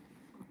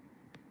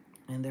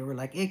 And they were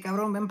like, "Hey,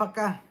 cabrón, ven pa'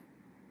 acá.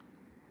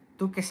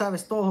 Tú que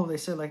sabes todo." They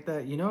said like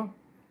that, you know?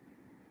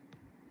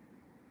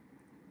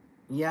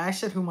 Yeah, I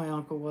said who my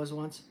uncle was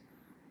once.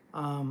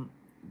 Long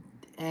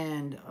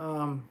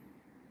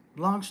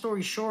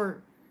story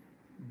short,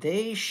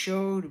 they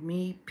showed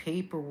me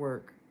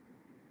paperwork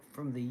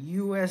from the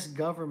U.S.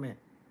 government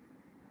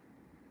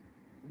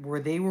where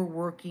they were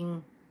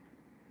working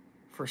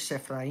for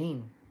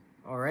Sefrain,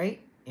 all right,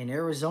 in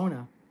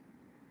Arizona,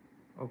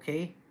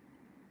 okay,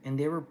 and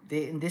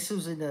and this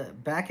was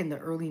back in the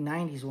early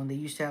 '90s when they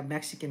used to have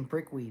Mexican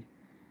brickweed,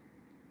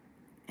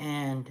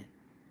 and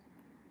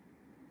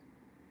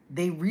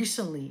they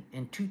recently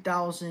in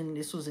 2000,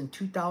 this was in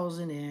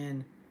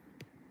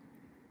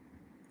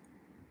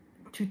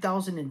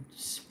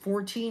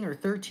 2014 or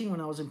 13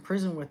 when I was in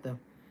prison with them.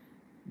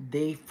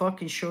 They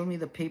fucking showed me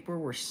the paper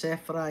where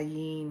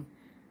Sefrain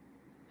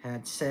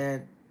had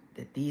said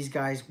that these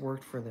guys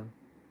worked for them.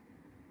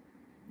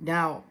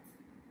 Now,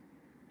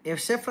 if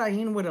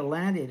Sefrain would have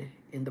landed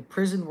in the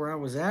prison where I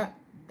was at,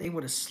 they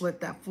would have slit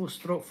that fool's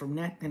throat from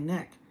neck to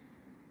neck.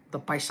 The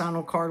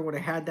Paisano card would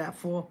have had that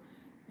fool,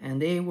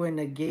 and they wouldn't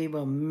have gave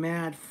a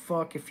mad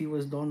fuck if he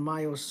was Don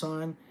Mayo's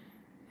son,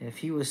 if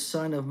he was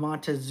son of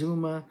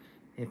Montezuma,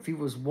 if he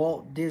was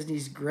Walt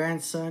Disney's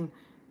grandson,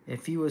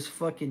 if he was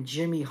fucking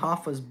Jimmy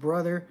Hoffa's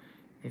brother,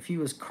 if he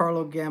was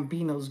Carlo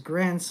Gambino's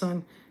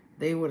grandson.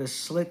 They would have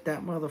slit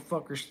that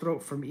motherfucker's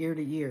throat from ear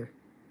to ear.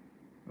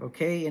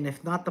 Okay? And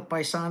if not the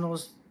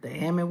Paisanos, the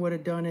Hammond would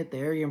have done it.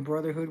 The Aryan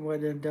Brotherhood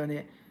would have done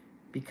it.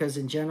 Because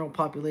in general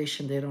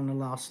population, they don't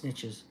allow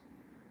snitches.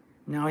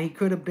 Now, he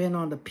could have been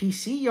on the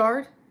PC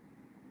yard.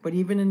 But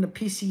even in the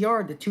PC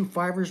yard, the 2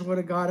 fivers would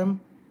have got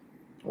him.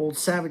 Old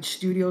Savage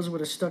Studios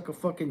would have stuck a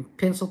fucking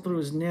pencil through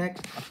his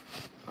neck.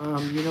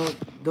 You know,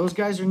 those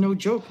guys are no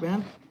joke,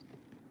 man.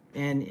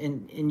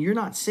 And you're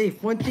not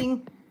safe. One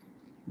thing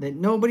that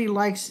nobody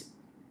likes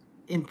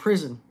in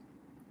prison.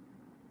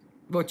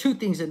 Well, 2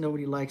 things that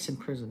nobody likes in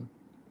prison.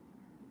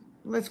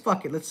 Let's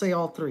fuck it. Let's say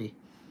all 3.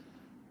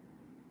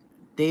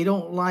 They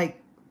don't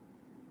like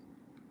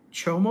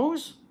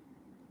chomos.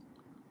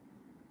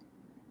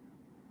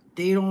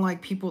 They don't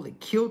like people that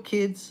kill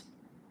kids.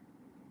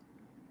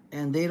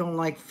 And they don't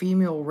like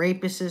female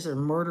rapists or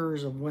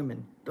murderers of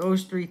women.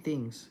 Those 3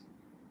 things.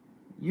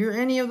 You're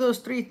any of those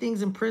 3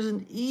 things in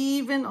prison,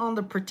 even on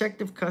the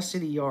protective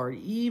custody yard,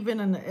 even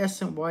in the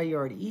SNY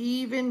yard,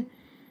 even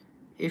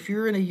if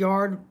you're in a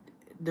yard,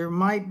 there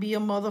might be a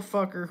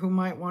motherfucker who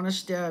might want to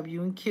stab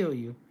you and kill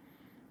you.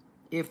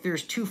 If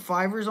there's 2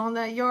 fivers on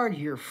that yard,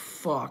 you're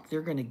fucked.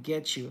 They're going to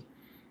get you.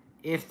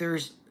 If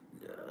there's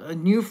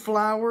new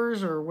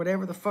flowers or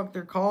whatever the fuck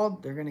they're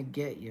called, they're going to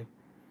get you.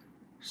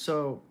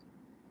 So,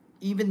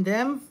 even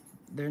them,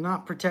 they're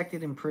not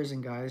protected in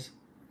prison, guys.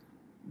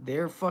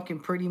 They're fucking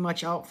pretty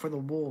much out for the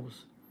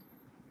wolves.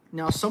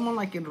 Now, someone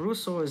like El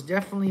Russo is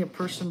definitely a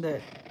person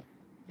that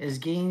is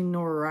gaining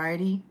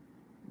notoriety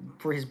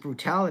for his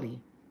brutality.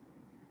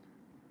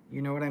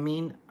 You know what I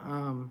mean?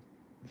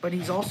 But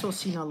he's also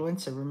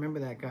Sinaloense. Remember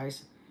that,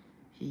 guys.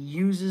 He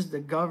uses the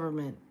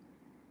government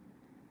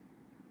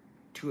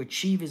to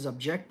achieve his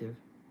objective.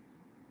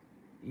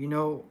 You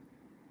know,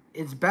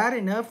 it's bad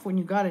enough when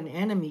you got an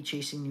enemy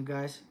chasing you,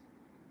 guys.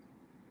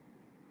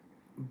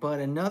 But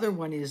another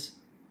one is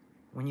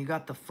when you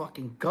got the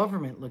fucking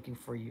government looking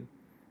for you.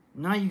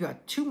 Now you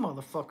got 2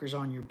 motherfuckers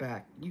on your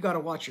back. You got to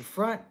watch your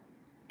front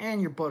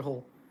and your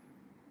butthole.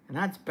 And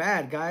that's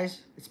bad,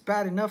 guys. It's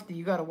bad enough that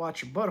you got to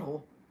watch your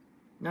butthole.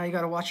 Now you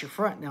got to watch your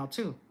front now,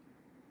 too.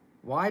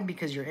 Why?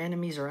 Because your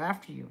enemies are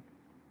after you.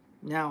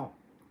 Now,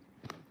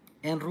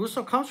 and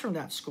Russo comes from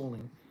that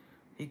schooling.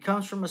 He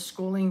comes from a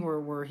schooling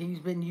where he's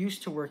been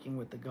used to working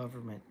with the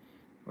government,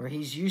 where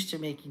he's used to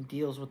making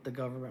deals with the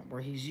government,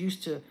 where he's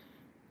used to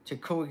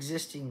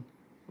coexisting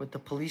with the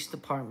police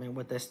department,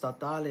 with the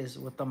estatales,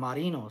 with the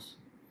marinos.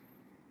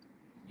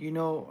 You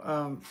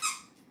know,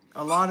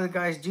 a lot of the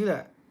guys do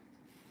that.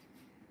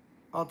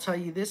 I'll tell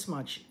you this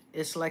much.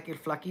 It's like El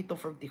Flaquito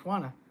from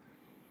Tijuana.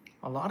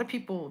 A lot of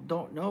people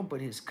don't know,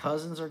 but his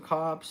cousins are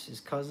cops. His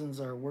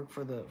cousins work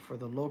for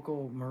the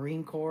local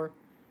Marine Corps.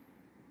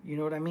 You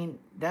know what I mean?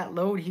 That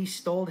load he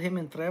stole, him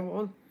and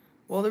Trevor.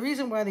 Well, the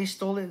reason why they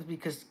stole it is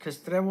because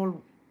Trevor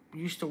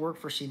used to work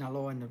for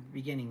Sinaloa in the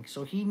beginning.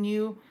 So he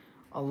knew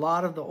a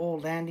lot of the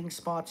old landing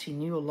spots. He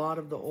knew a lot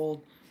of the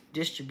old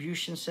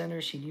distribution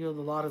centers. He knew a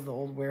lot of the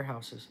old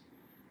warehouses.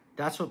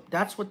 That's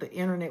what the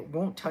internet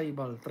won't tell you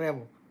about El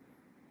Trevor.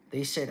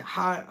 They said,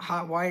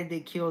 why did they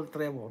kill El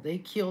Trevor? They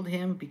killed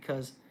him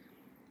because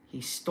he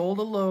stole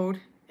the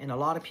load, and a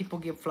lot of people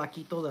give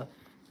Flaquito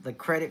the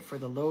credit for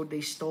the load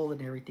they stole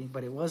and everything,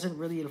 but it wasn't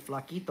really El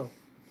Flaquito.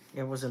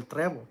 It was El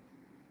Trevor.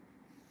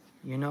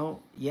 You know?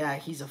 Yeah,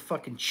 he's a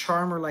fucking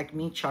charmer like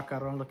me,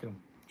 Chacarron. Look at him.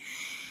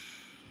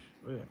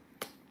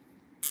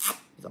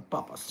 He's a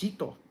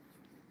papacito.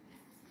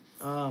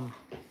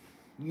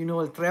 You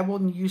know, El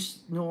Trevor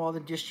used to know all the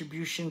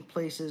distribution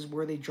places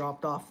where they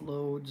dropped off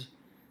loads.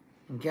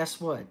 And guess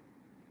what?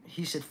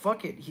 He said,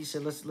 fuck it. He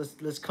said,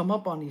 let's come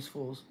up on these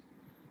fools.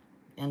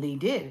 And they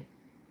did.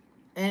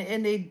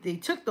 And they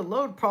took the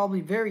load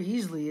probably very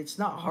easily. It's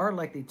not hard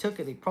like they took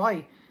it. They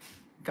probably,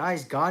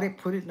 guys got it,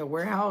 put it in the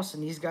warehouse,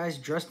 and these guys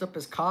dressed up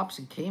as cops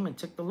and came and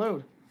took the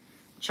load.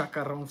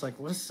 Chacarron's like,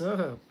 what's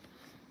up?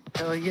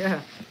 Hell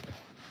yeah.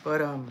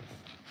 But,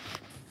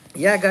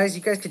 Yeah, guys,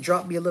 you guys could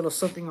drop me a little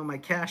something on my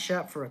Cash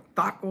App for a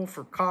taco,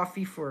 for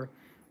coffee, for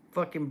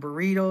fucking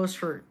burritos,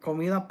 for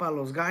comida para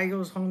los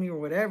gallos, homie, or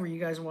whatever you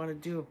guys want to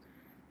do.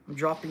 I'm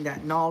dropping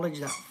that knowledge,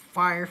 that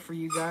fire for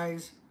you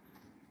guys.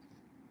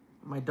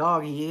 My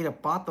dog, he ate a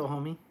pato,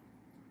 homie.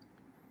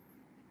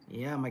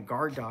 Yeah, my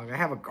guard dog. I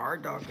have a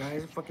guard dog,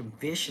 guys. A fucking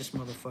vicious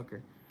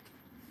motherfucker.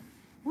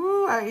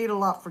 Woo, I ate a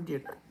lot for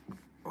dinner.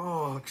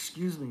 Oh,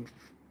 excuse me.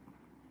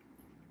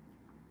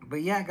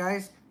 But yeah,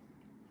 guys,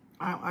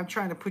 I'm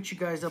trying to put you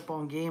guys up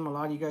on game. A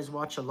lot of you guys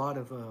watch a lot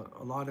of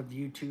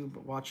YouTube,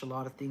 watch a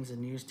lot of things the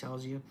news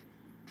tells you,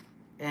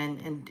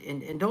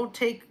 and don't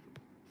take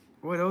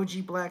what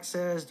OG Black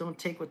says. Don't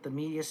take what the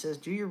media says.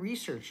 Do your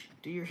research.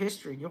 Do your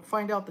history. You'll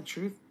find out the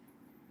truth.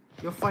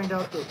 You'll find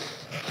out that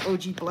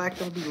OG Black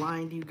don't be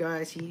lying to you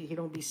guys. He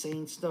don't be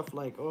saying stuff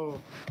like, oh,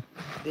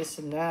 this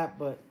and that,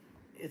 but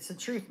it's the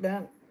truth,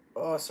 man.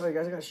 Oh, sorry,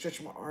 guys. I gotta stretch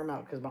my arm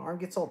out because my arm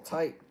gets all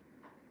tight.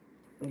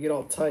 I get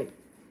all tight.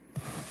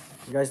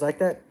 You guys like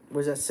that?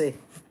 What does that say?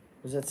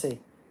 What does that say?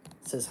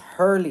 It says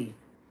Hurley.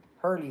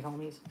 Hurley,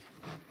 homies.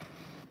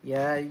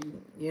 Yeah,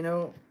 you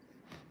know,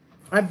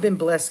 I've been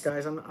blessed,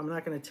 guys. I'm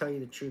not going to tell you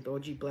the truth.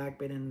 OG Black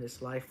been in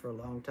this life for a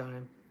long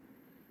time.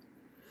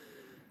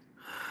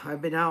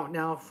 I've been out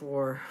now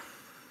for...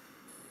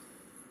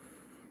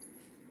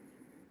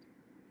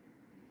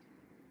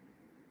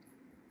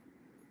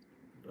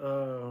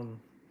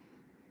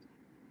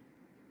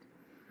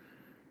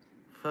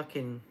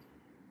 fucking...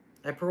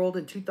 I paroled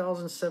in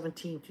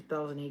 2017,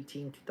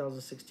 2018,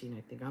 2016,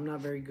 I think. I'm not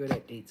very good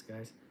at dates,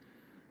 guys.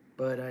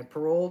 But I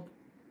paroled,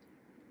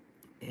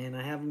 and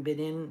I haven't been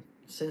in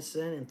since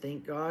then, and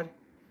thank God.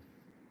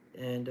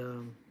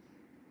 And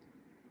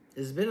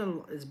it's been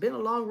a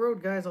long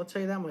road, guys. I'll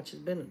tell you that much.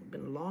 It's been a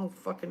long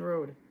fucking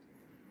road,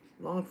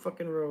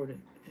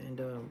 and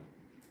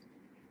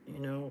you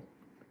know,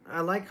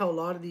 I like how a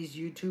lot of these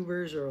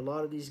YouTubers or a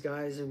lot of these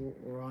guys who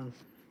are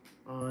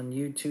on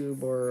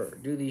YouTube or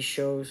do these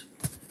shows,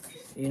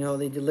 you know,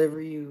 they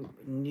deliver you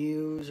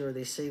news or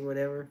they say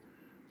whatever.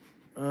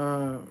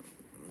 The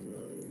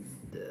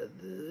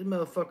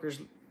motherfuckers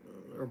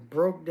are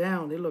broke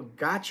down. They look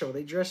gacho.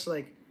 They dress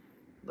like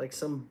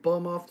some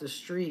bum off the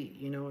street,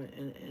 you know,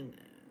 and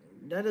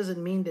that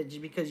doesn't mean that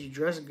just because you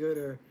dress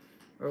good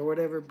or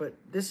whatever, but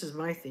this is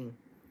my thing.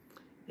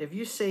 If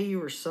you say you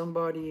were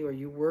somebody or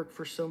you work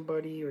for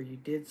somebody or you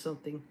did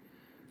something,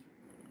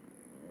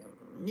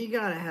 you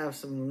gotta have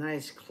some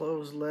nice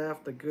clothes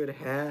left, a good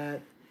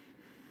hat,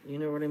 you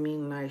know what I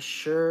mean, nice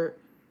shirt,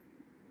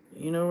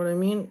 you know what I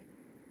mean?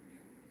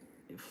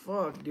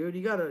 Fuck, dude,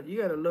 you gotta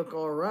look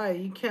all right.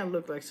 You can't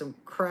look like some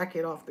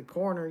crackhead off the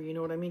corner. You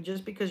know what I mean?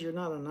 Just because you're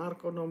not a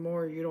narco no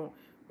more, you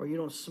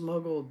don't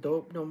smuggle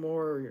dope no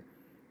more. Or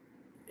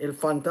El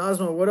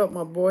Fantasma, what up,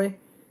 my boy?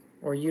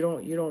 Or you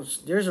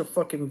don't. There's a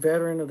fucking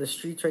veteran of the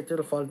streets right there,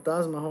 the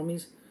Fantasma,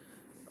 homies.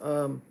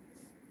 Um,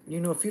 you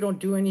know, if you don't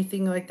do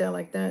anything like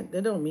that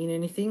don't mean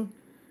anything.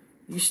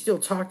 You still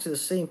talk to the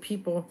same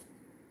people.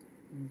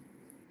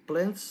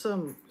 Blend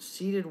some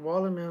seeded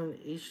watermelon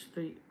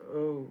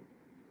H3O,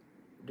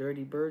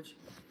 dirty birds.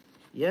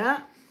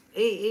 Yeah?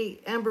 Hey,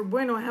 Amber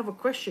Bueno, I have a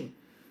question.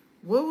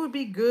 What would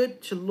be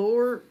good to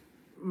lower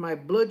my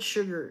blood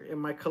sugar and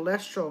my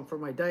cholesterol for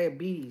my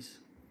diabetes?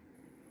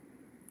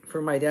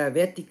 For my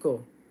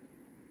diabetico?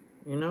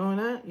 You know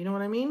that? You know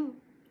what I mean?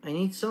 I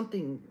need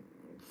something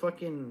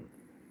fucking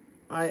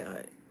I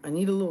I, I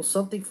need a little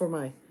something for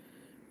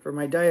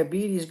my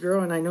diabetes,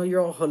 girl, and I know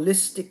you're all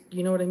holistic,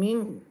 you know what I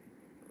mean?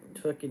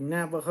 Fucking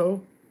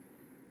Navajo,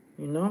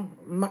 you know?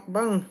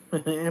 Mukbang.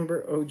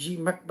 Amber OG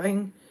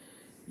mukbang.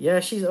 Yeah,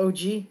 she's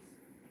OG.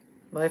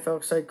 Life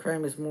outside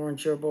crime is more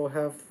enjoyable.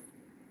 Have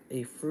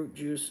a fruit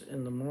juice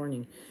in the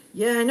morning.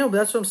 Yeah, I know, but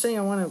that's what I'm saying.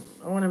 I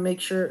wanna make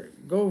sure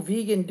go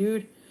vegan,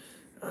 dude.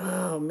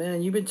 Oh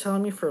man, you've been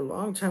telling me for a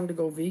long time to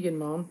go vegan,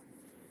 mom.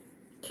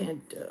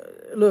 Can't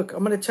look.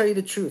 I'm gonna tell you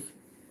the truth.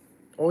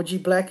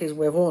 OG Black is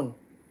huevon.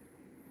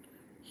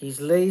 He's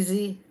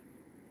lazy.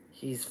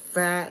 He's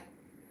fat.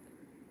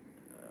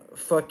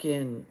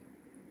 Fucking.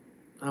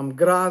 I'm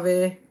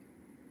grave.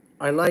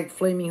 I like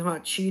flaming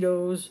hot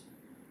Cheetos.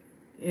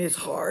 It's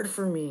hard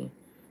for me.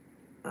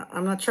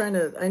 I'm not trying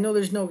to. I know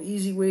there's no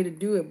easy way to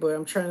do it, but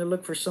I'm trying to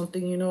look for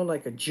something, you know,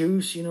 like a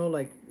juice, you know,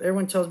 like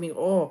everyone tells me,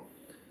 oh,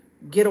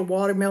 get a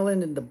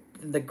watermelon and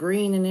the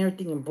green and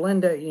everything and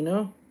blend that, you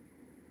know?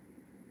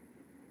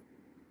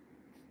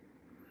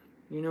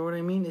 You know what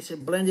I mean? They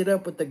said blend it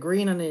up with the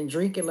green on it and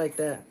drink it like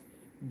that.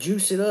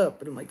 Juice it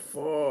up. And I'm like,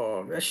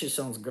 fuck, that shit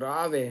sounds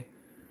grave.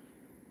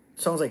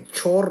 Sounds like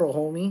chorro,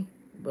 homie.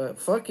 But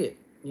fuck it.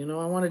 You know,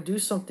 I want to do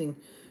something.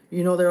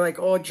 You know, they're like,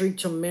 oh, drink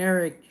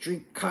turmeric,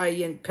 drink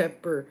cayenne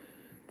pepper.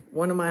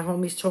 One of my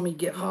homies told me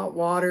get hot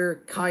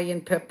water,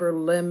 cayenne pepper,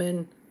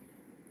 lemon,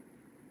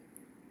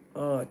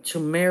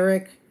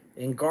 turmeric,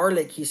 and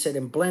garlic, he said,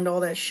 and blend all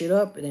that shit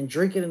up and then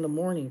drink it in the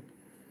morning.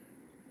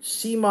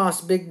 Sea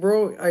moss, big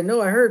bro. I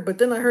know, I heard, but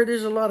then I heard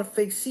there's a lot of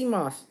fake sea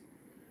moss.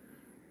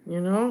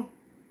 You know?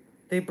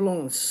 They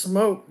blowing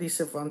smoke, dice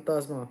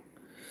Fantasma.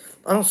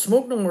 I don't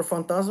smoke no more,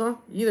 Fantasma,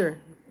 either.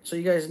 So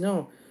you guys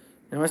know.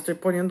 Ya me estoy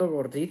poniendo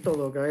gordito,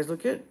 though, guys.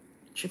 Look at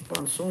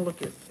chipanzón.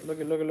 Look at. Look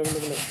at, look at, look at,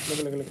 look at, look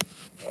at, look at, look at.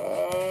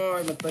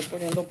 Ay, me estoy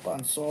poniendo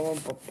panzón,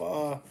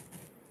 papá.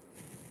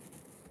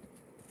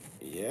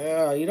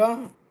 Yeah,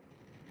 mira.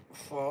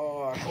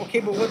 Fuck.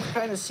 Okay, but what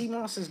kind of sea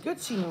moss is good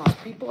sea moss?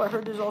 People, I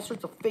heard there's all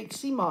sorts of fake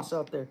sea moss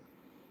out there.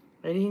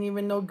 I didn't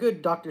even know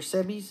good, Dr.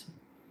 Sebi's.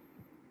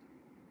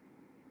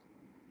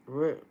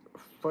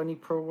 Funny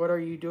Pro, what are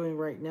you doing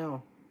right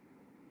now?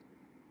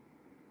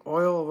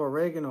 Oil of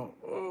oregano.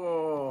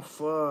 Oh,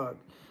 fuck.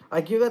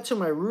 I give that to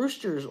my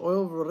roosters.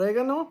 Oil of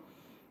oregano.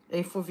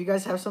 Hey, if you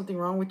guys have something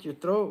wrong with your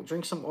throat,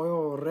 drink some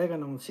oil of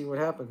oregano and see what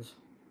happens.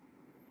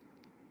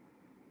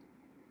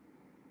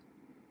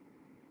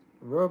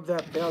 Rub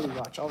that belly.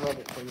 Watch, I'll rub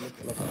it for you.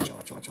 Look,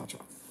 watch.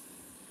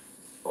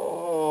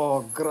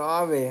 Oh,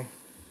 grave.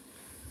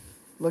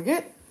 Look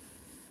it.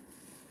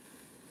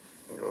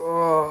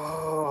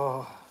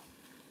 Oh.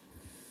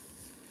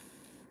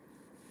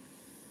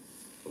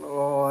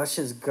 Oh, that's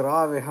just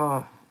grave,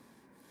 huh?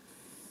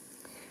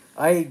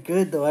 I ate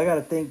good, though. I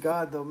gotta thank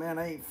God, though, man.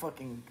 I ate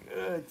fucking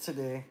good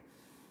today.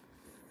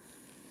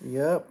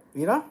 Yep.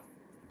 Mira?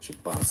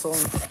 Chipanzón.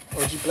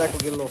 OG Black will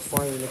get a little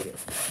farther. Look at,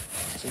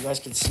 so you guys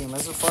can see him.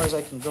 That's as far as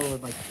I can go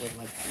with my.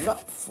 Mira.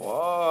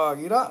 Fuck.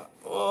 Mira.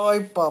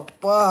 Ay,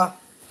 papá.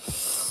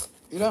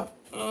 Mira.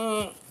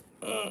 Oh.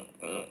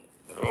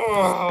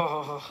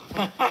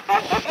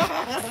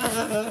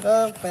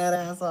 Fat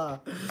ass, huh?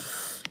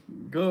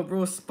 Go,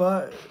 bro.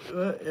 Spot.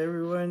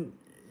 Everyone.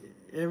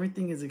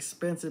 Everything is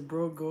expensive,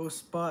 bro. Go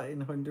spot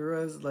in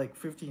Honduras, like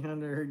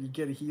 1,500. I heard you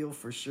get a heal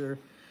for sure.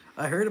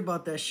 I heard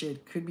about that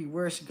shit. Could be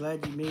worse.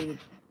 Glad you made it.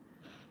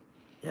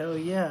 Hell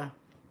yeah.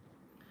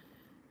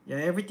 Yeah,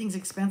 everything's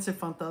expensive,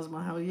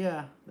 Fantasma. Hell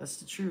yeah. That's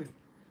the truth.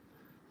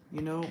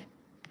 You know,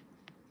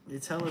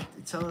 it's hella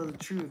the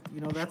truth. You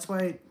know, that's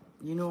why,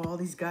 you know, all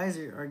these guys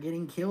are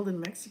getting killed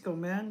in Mexico,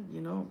 man. You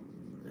know,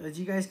 as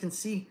you guys can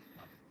see,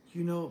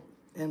 you know,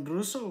 and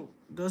Russo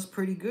does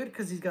pretty good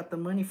because he's got the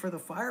money for the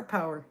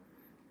firepower.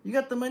 You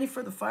got the money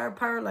for the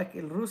firepower like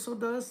El Russo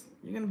does,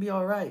 you're going to be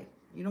all right.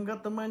 You don't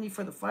got the money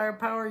for the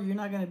firepower, you're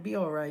not going to be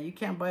all right. You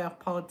can't buy off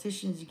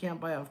politicians. You can't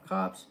buy off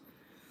cops.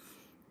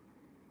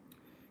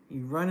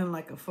 You're running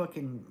like a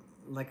fucking,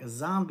 like a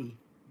zombie.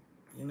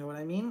 You know what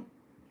I mean?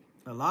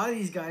 A lot of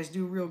these guys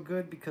do real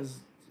good because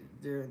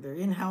they're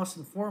in-house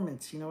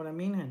informants. You know what I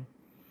mean? And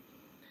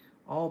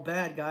all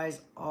bad,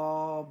 guys.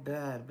 All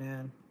bad,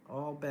 man.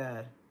 All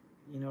bad.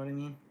 You know what I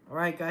mean? All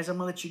right, guys, I'm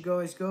going to let you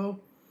guys go.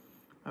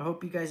 I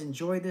hope you guys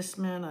enjoyed this,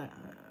 man. I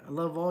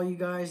love all you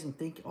guys and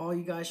thank all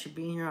you guys for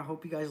being here. I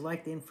hope you guys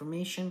like the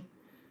information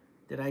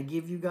that I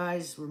give you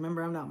guys.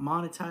 Remember, I'm not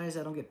monetized.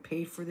 I don't get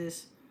paid for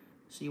this.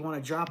 So you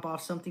want to drop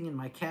off something in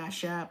my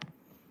Cash App.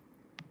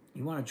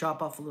 You want to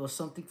drop off a little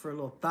something for a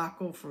little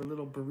taco, for a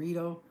little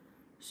burrito.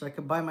 So I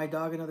could buy my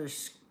dog another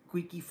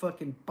squeaky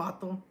fucking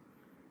pato.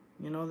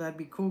 You know, that'd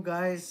be cool,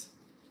 guys.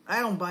 I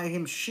don't buy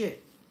him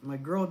shit. My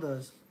girl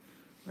does.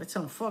 I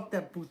tell him, fuck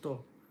that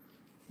puto.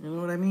 You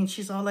know what I mean?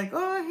 She's all like,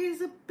 oh, he's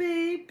a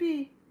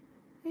baby.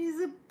 He's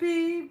a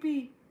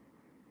baby.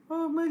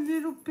 Oh, my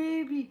little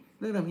baby.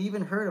 Look at him. He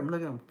even hurt him.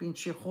 Look at him.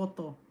 Pinche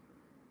joto.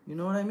 You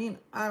know what I mean?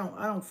 I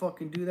don't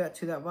fucking do that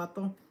to that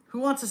vato. Who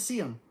wants to see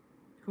him?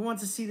 Who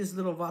wants to see this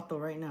little vato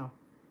right now?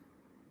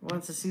 Who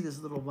wants to see this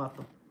little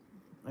vato?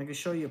 I can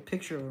show you a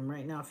picture of him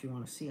right now if you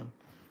want to see him.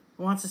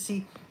 Who wants to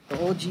see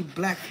the OG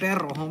black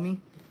perro, homie?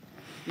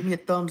 Give me a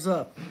thumbs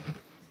up.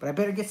 But I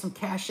better get some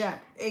Cash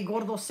App. Hey,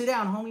 Gordo, sit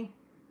down, homie.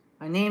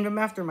 I named him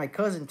after my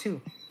cousin,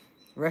 too.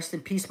 Rest in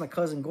peace, my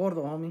cousin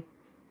Gordo, homie.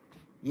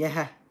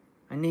 Yeah,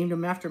 I named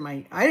him after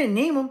my... I didn't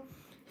name him.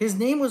 His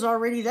name was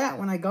already that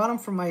when I got him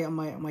from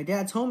my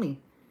dad's homie.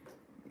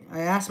 I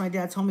asked my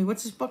dad's homie,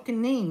 what's his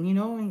fucking name, you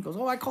know? And he goes,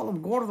 oh, I call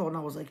him Gordo. And I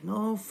was like,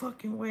 no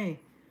fucking way.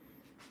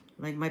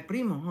 Like my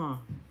primo, huh?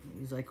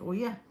 He's like, oh,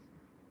 yeah.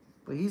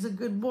 But he's a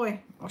good boy.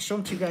 I'll show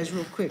him to you guys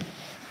real quick.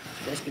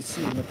 You guys can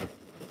see him.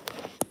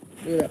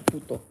 Look at that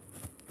puto.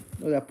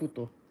 Look at that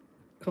puto.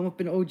 Come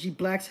up in OG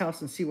Black's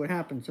house and see what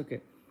happens.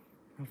 Okay.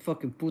 I'm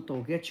fucking puto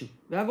will get you.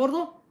 Yeah,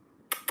 Gordo?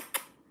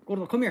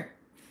 Gordo, come here.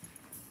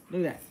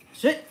 Look at that.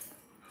 Sit.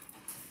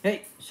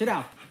 Hey, sit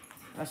down.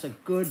 That's a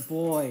good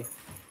boy.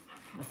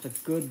 That's a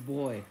good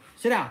boy.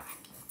 Sit down.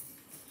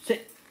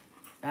 Sit.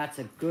 That's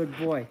a good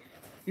boy.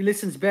 He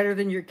listens better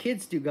than your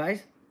kids do,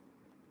 guys.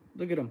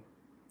 Look at him.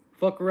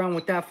 Fuck around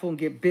with that fool and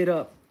get bit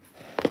up.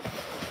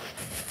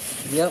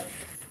 Yep.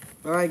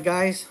 All right,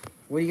 guys.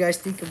 What do you guys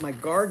think of my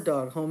guard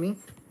dog, homie?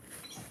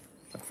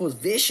 That fool's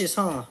vicious,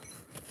 huh?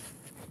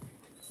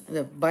 End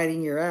up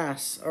biting your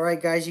ass. All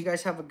right, guys. You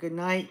guys have a good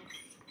night.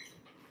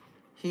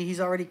 He's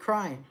already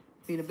crying.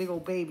 Being a big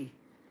old baby.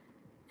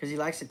 Because he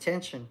likes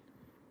attention.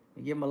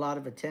 We give him a lot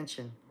of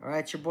attention. All right,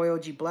 it's your boy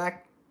OG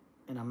Black.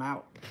 And I'm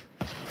out.